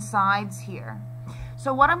the insides here.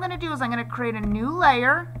 So what I'm going to do is I'm going to create a new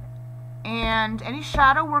layer, and any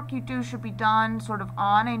shadow work you do should be done sort of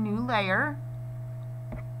on a new layer.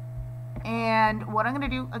 And what I'm going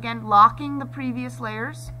to do, again, locking the previous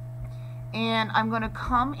layers, and I'm going to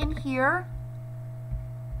come in here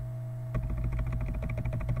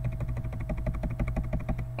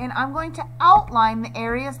and I'm going to outline the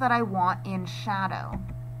areas that I want in shadow.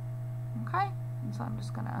 Okay, and so I'm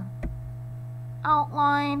just going to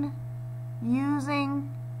outline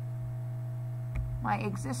using my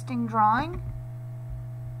existing drawing.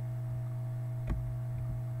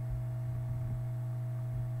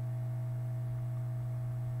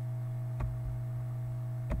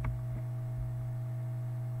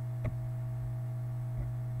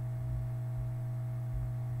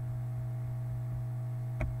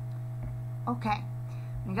 Okay,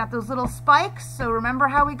 we got those little spikes, so remember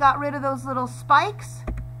how we got rid of those little spikes?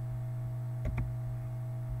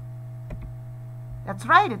 That's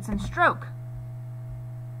right, it's in stroke.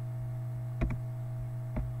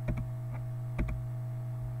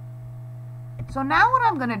 So now what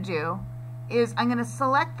I'm going to do is I'm going to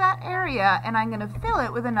select that area and I'm going to fill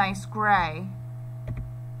it with a nice gray.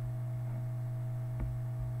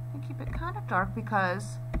 And keep it kind of dark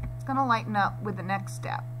because it's going to lighten up with the next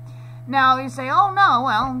step. Now you say, oh no,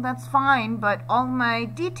 well that's fine, but all my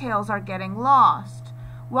details are getting lost.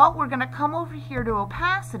 Well, we're going to come over here to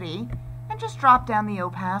opacity and just drop down the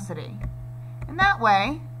opacity. And that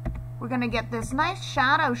way, we're going to get this nice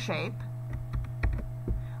shadow shape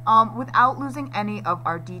without losing any of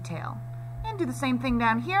our detail. And do the same thing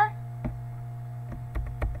down here.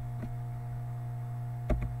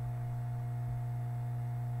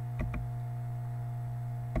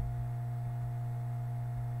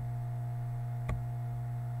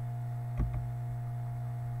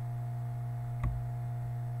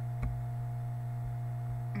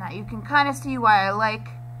 Now you can kind of see why I like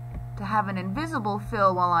to have an invisible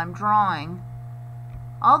fill while I'm drawing.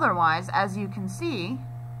 Otherwise, as you can see,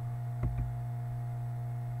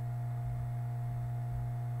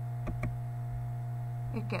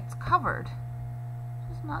 it gets covered,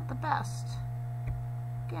 which is not the best.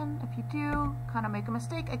 Again, if you do kind of make a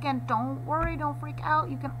mistake, again, don't worry, don't freak out.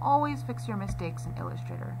 You can always fix your mistakes in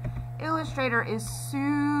Illustrator. Illustrator is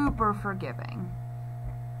super forgiving.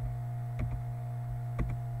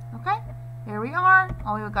 Okay, there we are.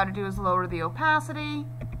 All we've got to do is lower the opacity.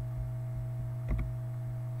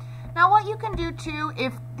 Now what you can do too,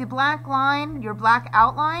 if the black line, your black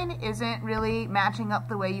outline, isn't really matching up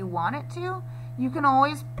the way you want it to, you can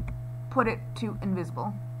always put it to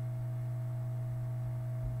invisible.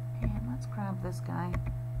 And let's grab this guy.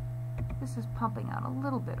 This is pumping out a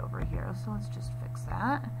little bit over here, so let's just fix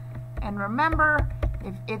that. And remember,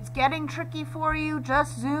 if it's getting tricky for you,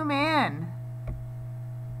 just zoom in.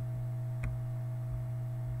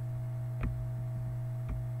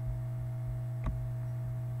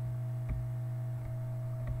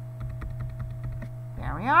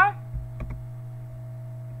 There we are.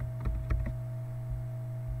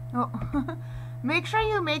 Oh, make sure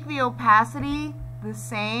you make the opacity the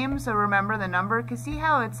same, so remember the number, because see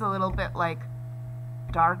how it's a little bit like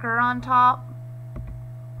darker on top?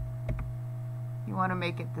 You want to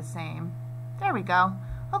make it the same. There we go.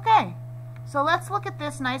 Okay, so let's look at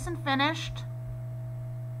this nice and finished.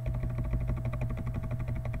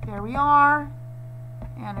 There we are.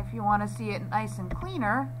 And if you want to see it nice and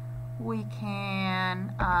cleaner, we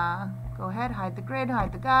can go ahead, hide the grid,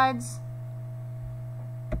 hide the guides.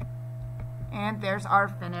 And there's our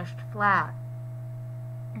finished flat.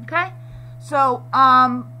 Okay, so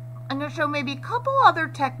I'm going to show maybe a couple other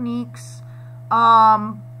techniques,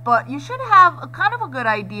 but you should have a kind of a good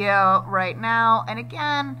idea right now. And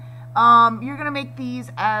again, you're going to make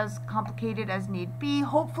these as complicated as need be.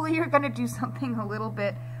 Hopefully you're going to do something a little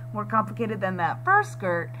bit more complicated than that first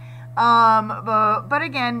skirt. But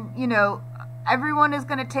again, you know, everyone is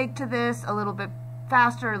going to take to this a little bit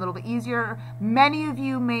faster, a little bit easier. Many of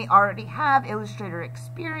you may already have Illustrator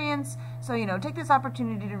experience, so you know, take this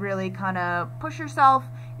opportunity to really kind of push yourself.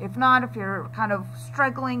 If not, if you're kind of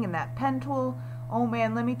struggling in that pen tool, oh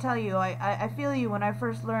man, let me tell you, I feel you. When I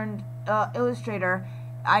first learned Illustrator,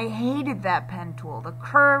 I hated that pen tool. The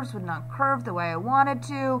curves would not curve the way I wanted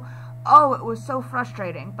to. Oh, it was so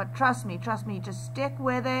frustrating. But trust me, just stick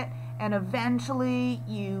with it, and eventually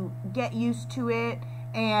you get used to it.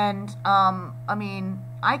 And I mean,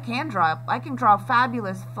 I can draw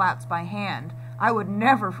fabulous flats by hand. I would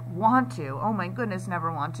never want to. Oh my goodness,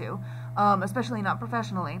 never want to. Especially not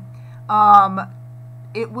professionally.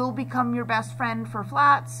 It will become your best friend for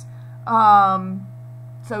flats.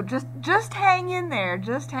 So just hang in there.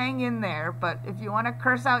 Just hang in there. But if you want to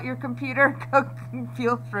curse out your computer,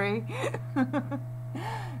 feel free.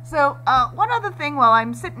 So one other thing while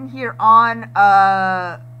I'm sitting here on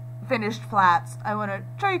finished flats, I want to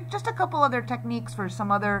show you just a couple other techniques for some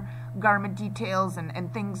other garment details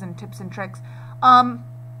and things and tips and tricks.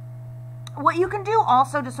 What you can do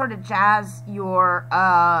also to sort of jazz your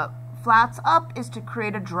flats up is to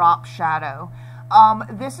create a drop shadow.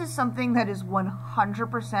 This is something that is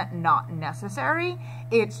 100% not necessary.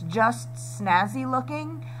 It's just snazzy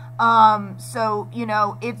looking. So, you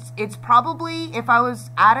know, it's probably, if I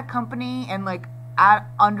was at a company and like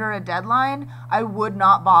under a deadline, I would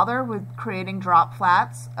not bother with creating drop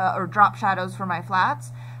flats or drop shadows for my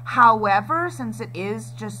flats. However, since it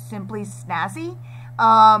is just simply snazzy,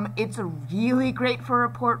 it's really great for a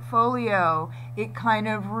portfolio. It kind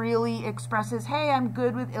of really expresses, hey, I'm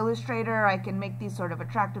good with Illustrator. I can make these sort of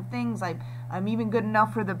attractive things. I'm even good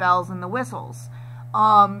enough for the bells and the whistles.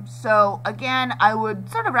 So again, I would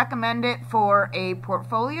sort of recommend it for a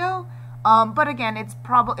portfolio. But again, it's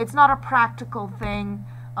not a practical thing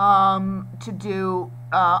to do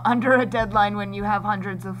under a deadline when you have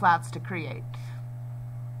hundreds of flats to create.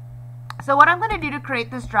 So what I'm going to do to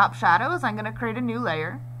create this drop shadow is I'm going to create a new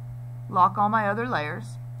layer, lock all my other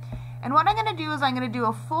layers, and what I'm going to do is I'm going to do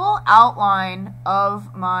a full outline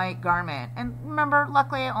of my garment. And remember,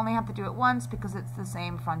 luckily I only have to do it once because it's the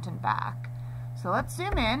same front and back. So let's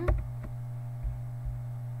zoom in.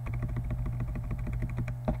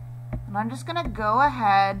 And I'm just going to go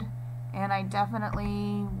ahead, and I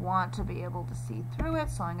definitely want to be able to see through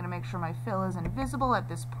it, so I'm going to make sure my fill is invisible at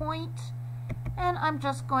this point. And I'm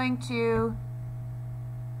just going to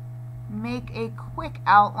make a quick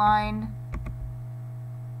outline.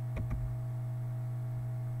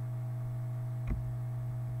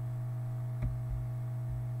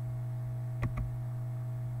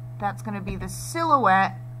 That's going to be the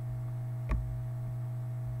silhouette.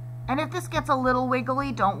 And if this gets a little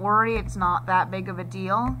wiggly, don't worry, it's not that big of a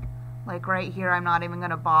deal. Like right here, I'm not even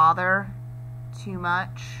going to bother too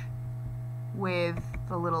much with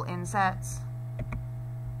the little insets.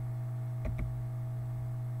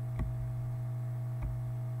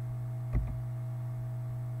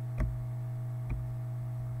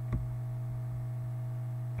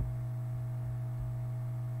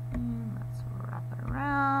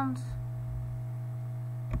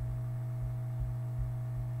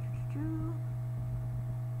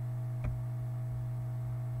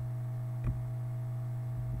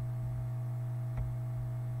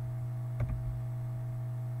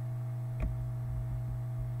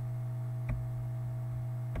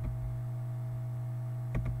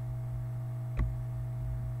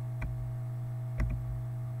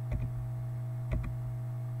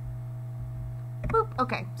 Boop.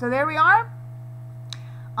 Okay, so there we are.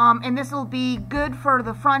 And this will be good for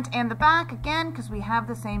the front and the back, again, because we have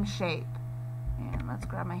the same shape. And let's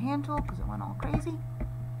grab my hand tool, because it went all crazy.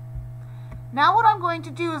 Now what I'm going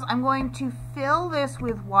to do is I'm going to fill this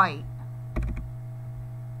with white.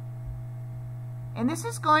 And this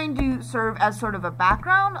is going to serve as sort of a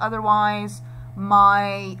background, otherwise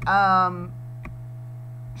my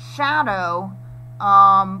shadow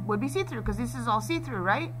would be see-through, because this is all see-through,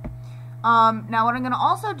 right? Now what I'm going to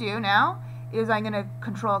also do now is I'm going to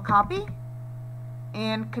control copy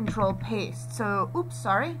and control paste. So, oops,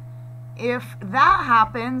 sorry. If that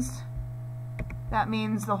happens, that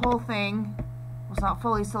means the whole thing was not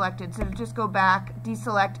fully selected. So just go back,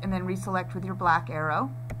 deselect, and then reselect with your black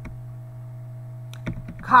arrow.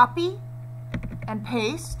 Copy and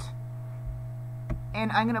paste.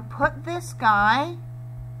 And I'm going to put this guy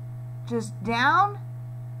just down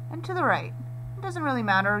and to the right. It doesn't really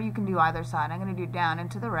matter. You can do either side. I'm going to do down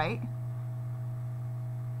and to the right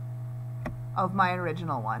of my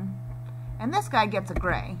original one. And this guy gets a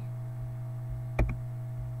gray.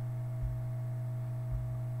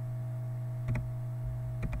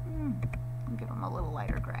 I'll give him a little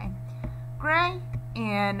lighter gray. Gray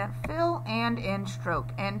in fill and in stroke.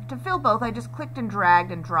 And to fill both, I just clicked and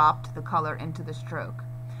dragged and dropped the color into the stroke.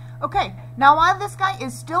 Okay, now while this guy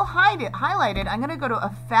is still highlighted, I'm going to go to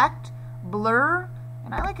Effect, Blur,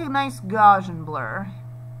 and I like a nice Gaussian blur.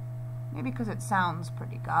 Maybe because it sounds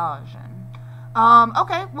pretty Gaussian.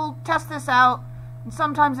 Okay, we'll test this out. And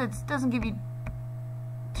sometimes it doesn't give you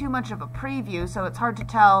too much of a preview, so it's hard to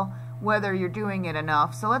tell whether you're doing it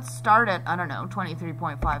enough. So let's start at, I don't know,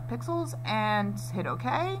 23.5 pixels and hit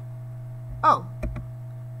OK. Oh,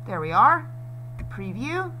 there we are.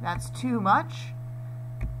 Preview, that's too much.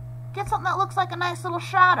 Get something that looks like a nice little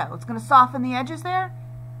shadow. It's going to soften the edges there.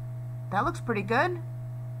 That looks pretty good.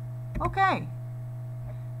 Okay.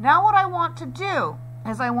 Now what I want to do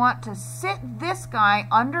is I want to sit this guy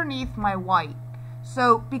underneath my white.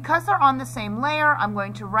 So because they're on the same layer, I'm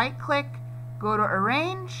going to right click, go to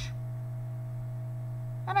Arrange,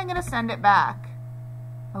 and I'm going to send it back.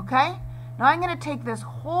 Okay? Now I'm going to take this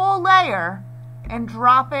whole layer and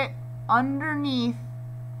drop it underneath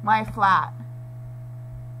my flat.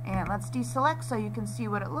 And let's deselect so you can see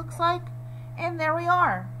what it looks like. And there we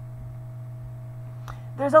are.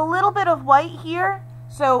 There's a little bit of white here,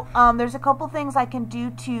 so there's a couple things I can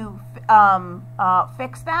do to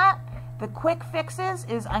fix that. The quick fixes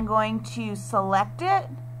is I'm going to select it,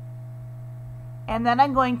 and then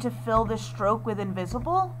I'm going to fill the stroke with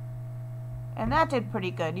invisible, and that did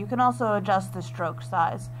pretty good. You can also adjust the stroke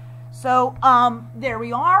size. So there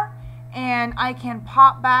we are, and I can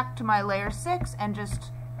pop back to my layer 6 and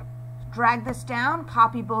just drag this down,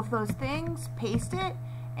 copy both those things, paste it,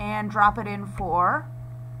 and drop it in for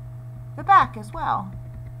the back as well.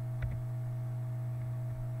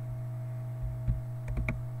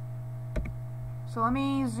 So let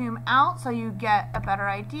me zoom out so you get a better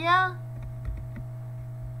idea.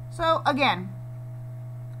 So again,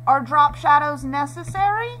 are drop shadows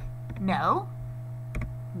necessary? No,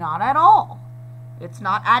 not at all. It's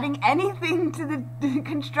not adding anything to the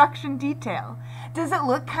construction detail. Does it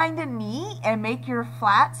look kind of neat and make your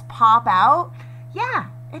flats pop out? Yeah,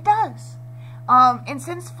 it does. And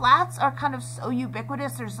since flats are kind of so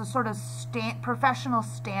ubiquitous, there's a sort of professional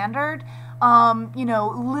standard, you know,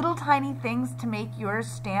 little tiny things to make yours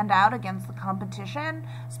stand out against the competition,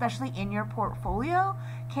 especially in your portfolio,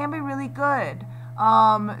 can be really good.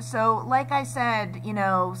 So like I said, you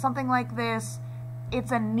know, something like this,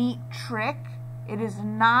 it's a neat trick. It is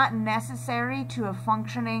not necessary to a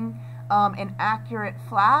functioning and accurate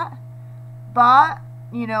flat, but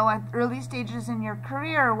you know, at early stages in your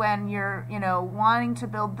career when you're, you know, wanting to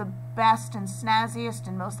build the best and snazziest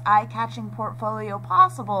and most eye-catching portfolio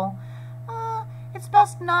possible, it's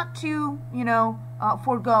best not to, you know,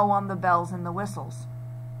 forego on the bells and the whistles.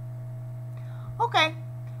 Okay,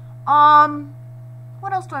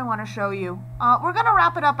 what else do I want to show you? We're going to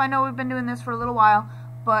wrap it up. I know we've been doing this for a little while,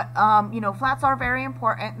 but, you know, flats are very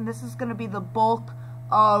important, and this is going to be the bulk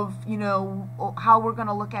of, you know, how we're going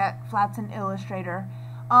to look at flats in Illustrator.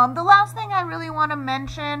 The last thing I really want to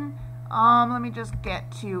mention, let me just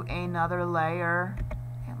get to another layer,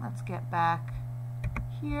 and let's get back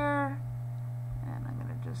here, and I'm going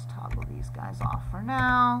to just toggle these guys off for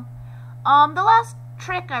now. The last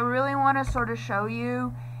trick I really want to sort of show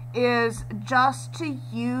you is just to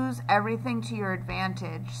use everything to your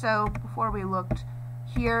advantage. So before we looked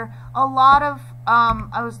here, a lot of,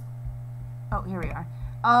 here we are.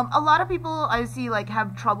 A lot of people I see like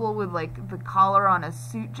have trouble with like the collar on a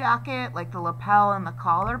suit jacket, like the lapel and the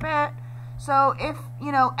collar bit. So if,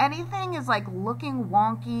 you know, anything is like looking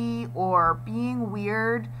wonky or being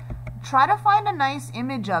weird, try to find a nice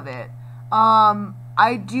image of it.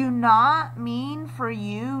 I do not mean for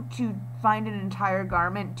you to find an entire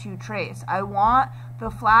garment to trace. I want the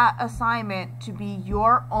flat assignment to be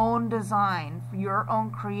your own design, your own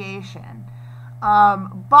creation.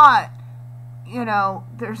 But, you know,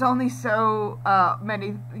 there's only so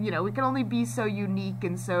many, you know, we can only be so unique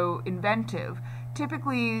and so inventive.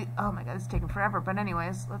 Typically, oh my god, it's taking forever, but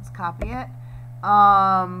anyways, let's copy it.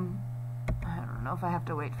 I don't know if I have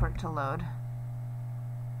to wait for it to load.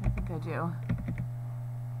 I think I do.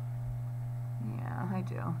 Yeah, I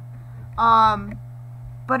do.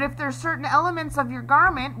 But if there's certain elements of your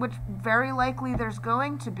garment, which very likely there's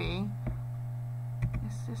going to be,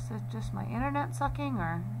 is this just my internet sucking,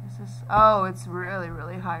 or is this, oh, it's really,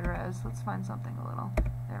 really high res. Let's find something a little,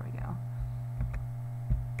 there we go.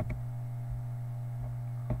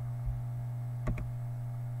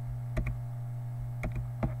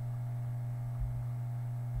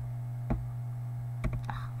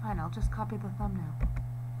 Fine, I'll just copy the thumbnail.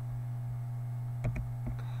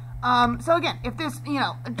 So again, if there's, you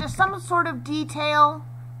know, just some sort of detail,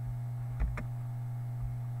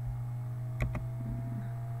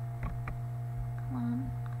 come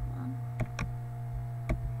on,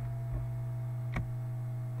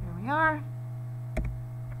 there we are.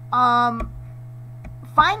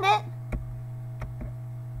 Find it,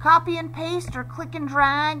 copy and paste or click and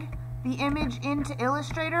drag the image into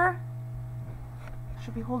Illustrator.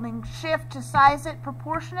 Should be holding Shift to size it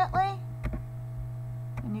proportionately.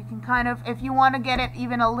 And you can kind of, if you want to get it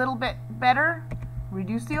even a little bit better,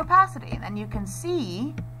 reduce the opacity. And then you can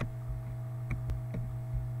see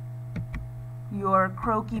your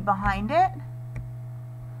croquis behind it.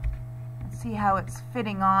 And see how it's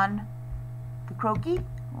fitting on the croquis.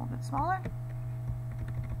 A little bit smaller.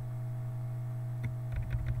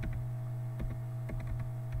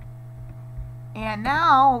 And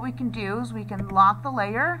now what we can do is we can lock the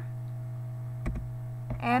layer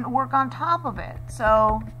and work on top of it.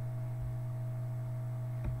 So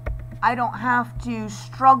I don't have to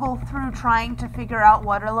struggle through trying to figure out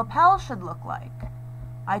what a lapel should look like.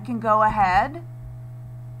 I can go ahead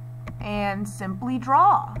and simply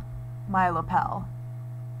draw my lapel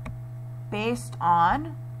based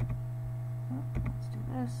on, let's do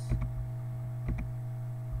this.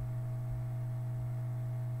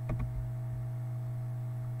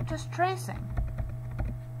 Just tracing.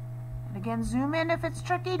 And again, zoom in if it's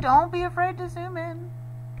tricky. Don't be afraid to zoom in.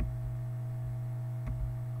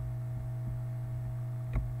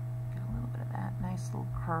 Get a little bit of that nice little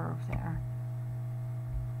curve there.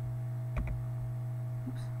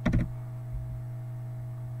 Oops.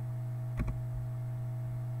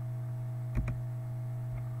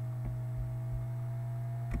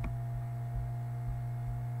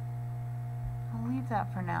 I'll leave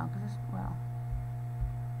that for now because, well,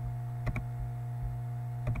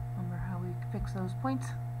 fix those points.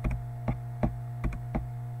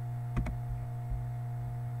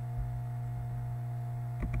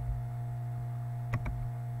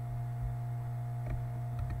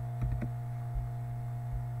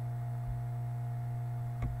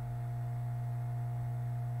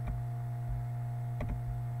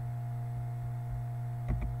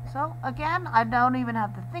 So again, I don't even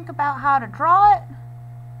have to think about how to draw it.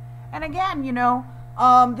 And again, you know,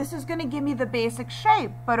 this is going to give me the basic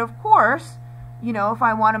shape, but of course, you know, if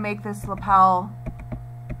I want to make this lapel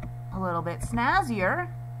a little bit snazzier,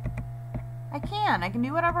 I can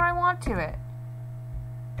do whatever I want to it.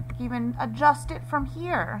 I can even adjust it from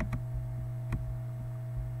here.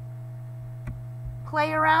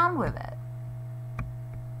 Play around with it.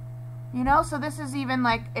 You know, so this is even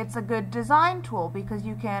like, it's a good design tool because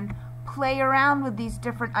you can play around with these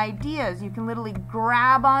different ideas. You can literally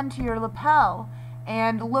grab onto your lapel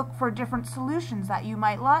and look for different solutions that you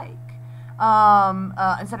might like,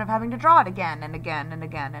 instead of having to draw it again and again and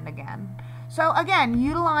again and again. So again,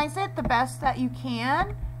 utilize it the best that you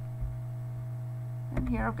can. And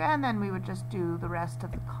here again, then we would just do the rest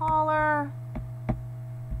of the collar.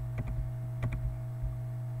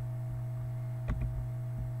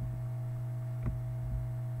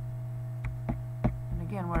 And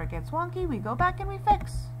again, where it gets wonky, we go back and we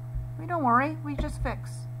fix. We don't worry, we just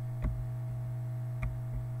fix.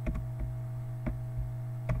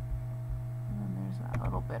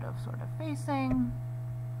 Bit of sort of facing.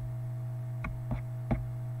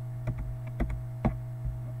 And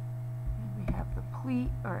we have the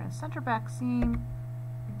pleat or a center back seam.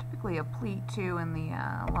 Typically a pleat too in the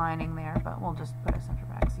lining there, but we'll just put a center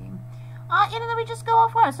back seam. And then we just go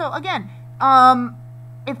off wire. So again,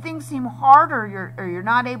 if things seem hard or you're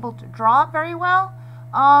not able to draw it very well,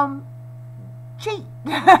 cheat.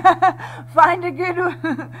 Find a good,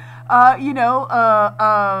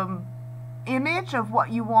 image of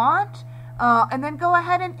what you want, and then go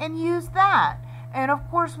ahead and use that. And of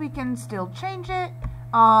course, we can still change it,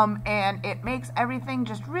 and it makes everything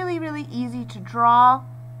just really, really easy to draw,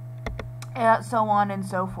 so on and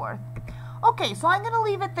so forth. Okay, so I'm going to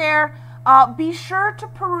leave it there. Be sure to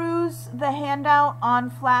peruse the handout on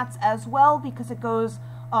flats as well, because it goes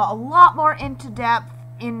a lot more into depth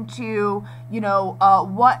into,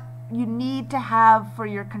 what you need to have for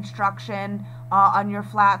your construction on your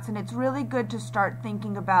flats, and it's really good to start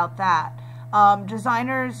thinking about that.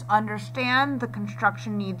 Designers understand the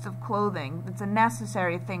construction needs of clothing. It's a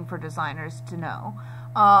necessary thing for designers to know.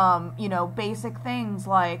 Basic things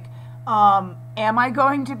like, am I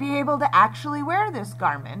going to be able to actually wear this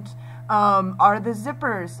garment? Are the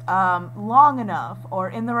zippers long enough or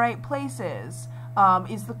in the right places?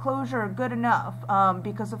 Is the closure good enough?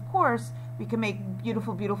 Because of course we can make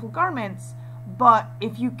beautiful, beautiful garments, but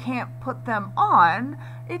if you can't put them on,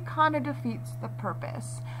 it kind of defeats the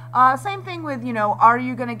purpose. Same thing with, are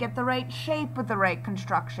you going to get the right shape with the right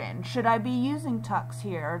construction? Should I be using tucks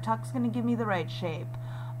here? Are tucks going to give me the right shape?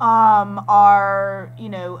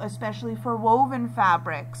 Especially for woven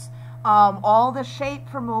fabrics, all the shape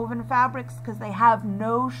from woven fabrics, because they have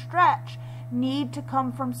no stretch, need to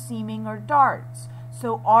come from seaming or darts.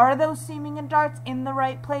 So are those seaming and darts in the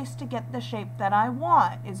right place to get the shape that I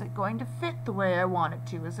want? Is it going to fit the way I want it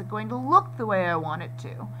to? Is it going to look the way I want it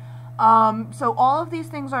to? So all of these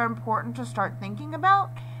things are important to start thinking about,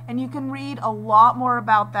 and you can read a lot more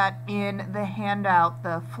about that in the handout,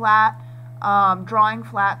 the Drawing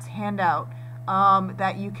Flats handout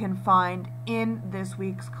that you can find in this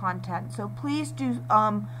week's content. So please do,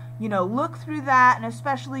 look through that, and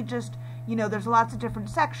especially just, there's lots of different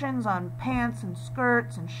sections on pants and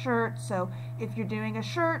skirts and shirts. So if you're doing a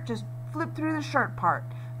shirt, just flip through the shirt part.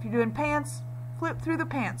 If you're doing pants, flip through the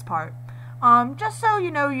pants part. Just so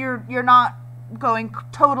you're not going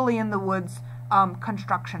totally in the woods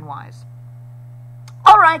construction-wise.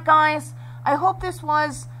 All right, guys. I hope this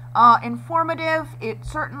was informative. It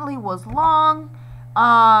certainly was long.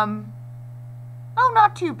 Not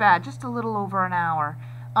too bad. Just a little over an hour.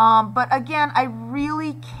 But again, I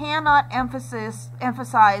really cannot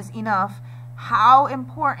emphasize enough how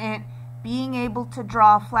important being able to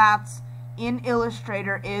draw flats in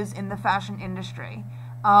Illustrator is in the fashion industry.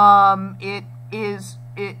 It is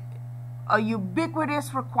a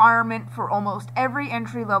ubiquitous requirement for almost every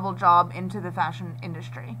entry-level job into the fashion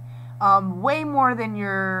industry. Way more than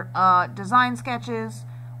your design sketches,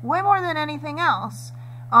 way more than anything else.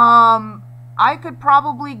 I could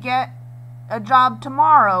probably get a job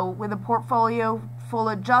tomorrow with a portfolio full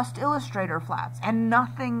of just Illustrator flats and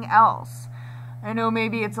nothing else. I know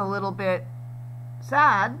maybe it's a little bit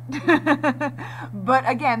sad, but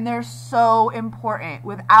again, they're so important.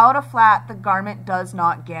 Without a flat, the garment does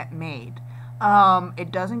not get made.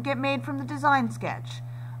 It doesn't get made from the design sketch.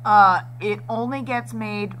 It only gets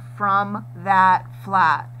made from that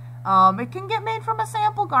flat. It can get made from a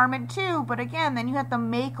sample garment too, but again, then you have to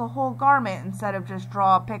make a whole garment instead of just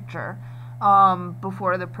draw a picture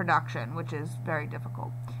before the production, which is very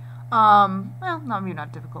difficult. Well, maybe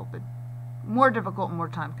not difficult, but more difficult and more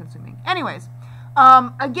time consuming. Anyways,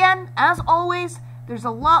 again, as always, there's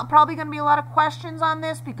probably going to be a lot of questions on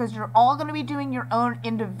this because you're all going to be doing your own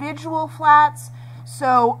individual flats.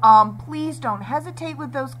 So please don't hesitate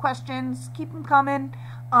with those questions. Keep them coming.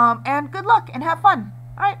 And good luck and have fun.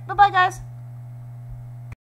 All right, bye-bye, guys.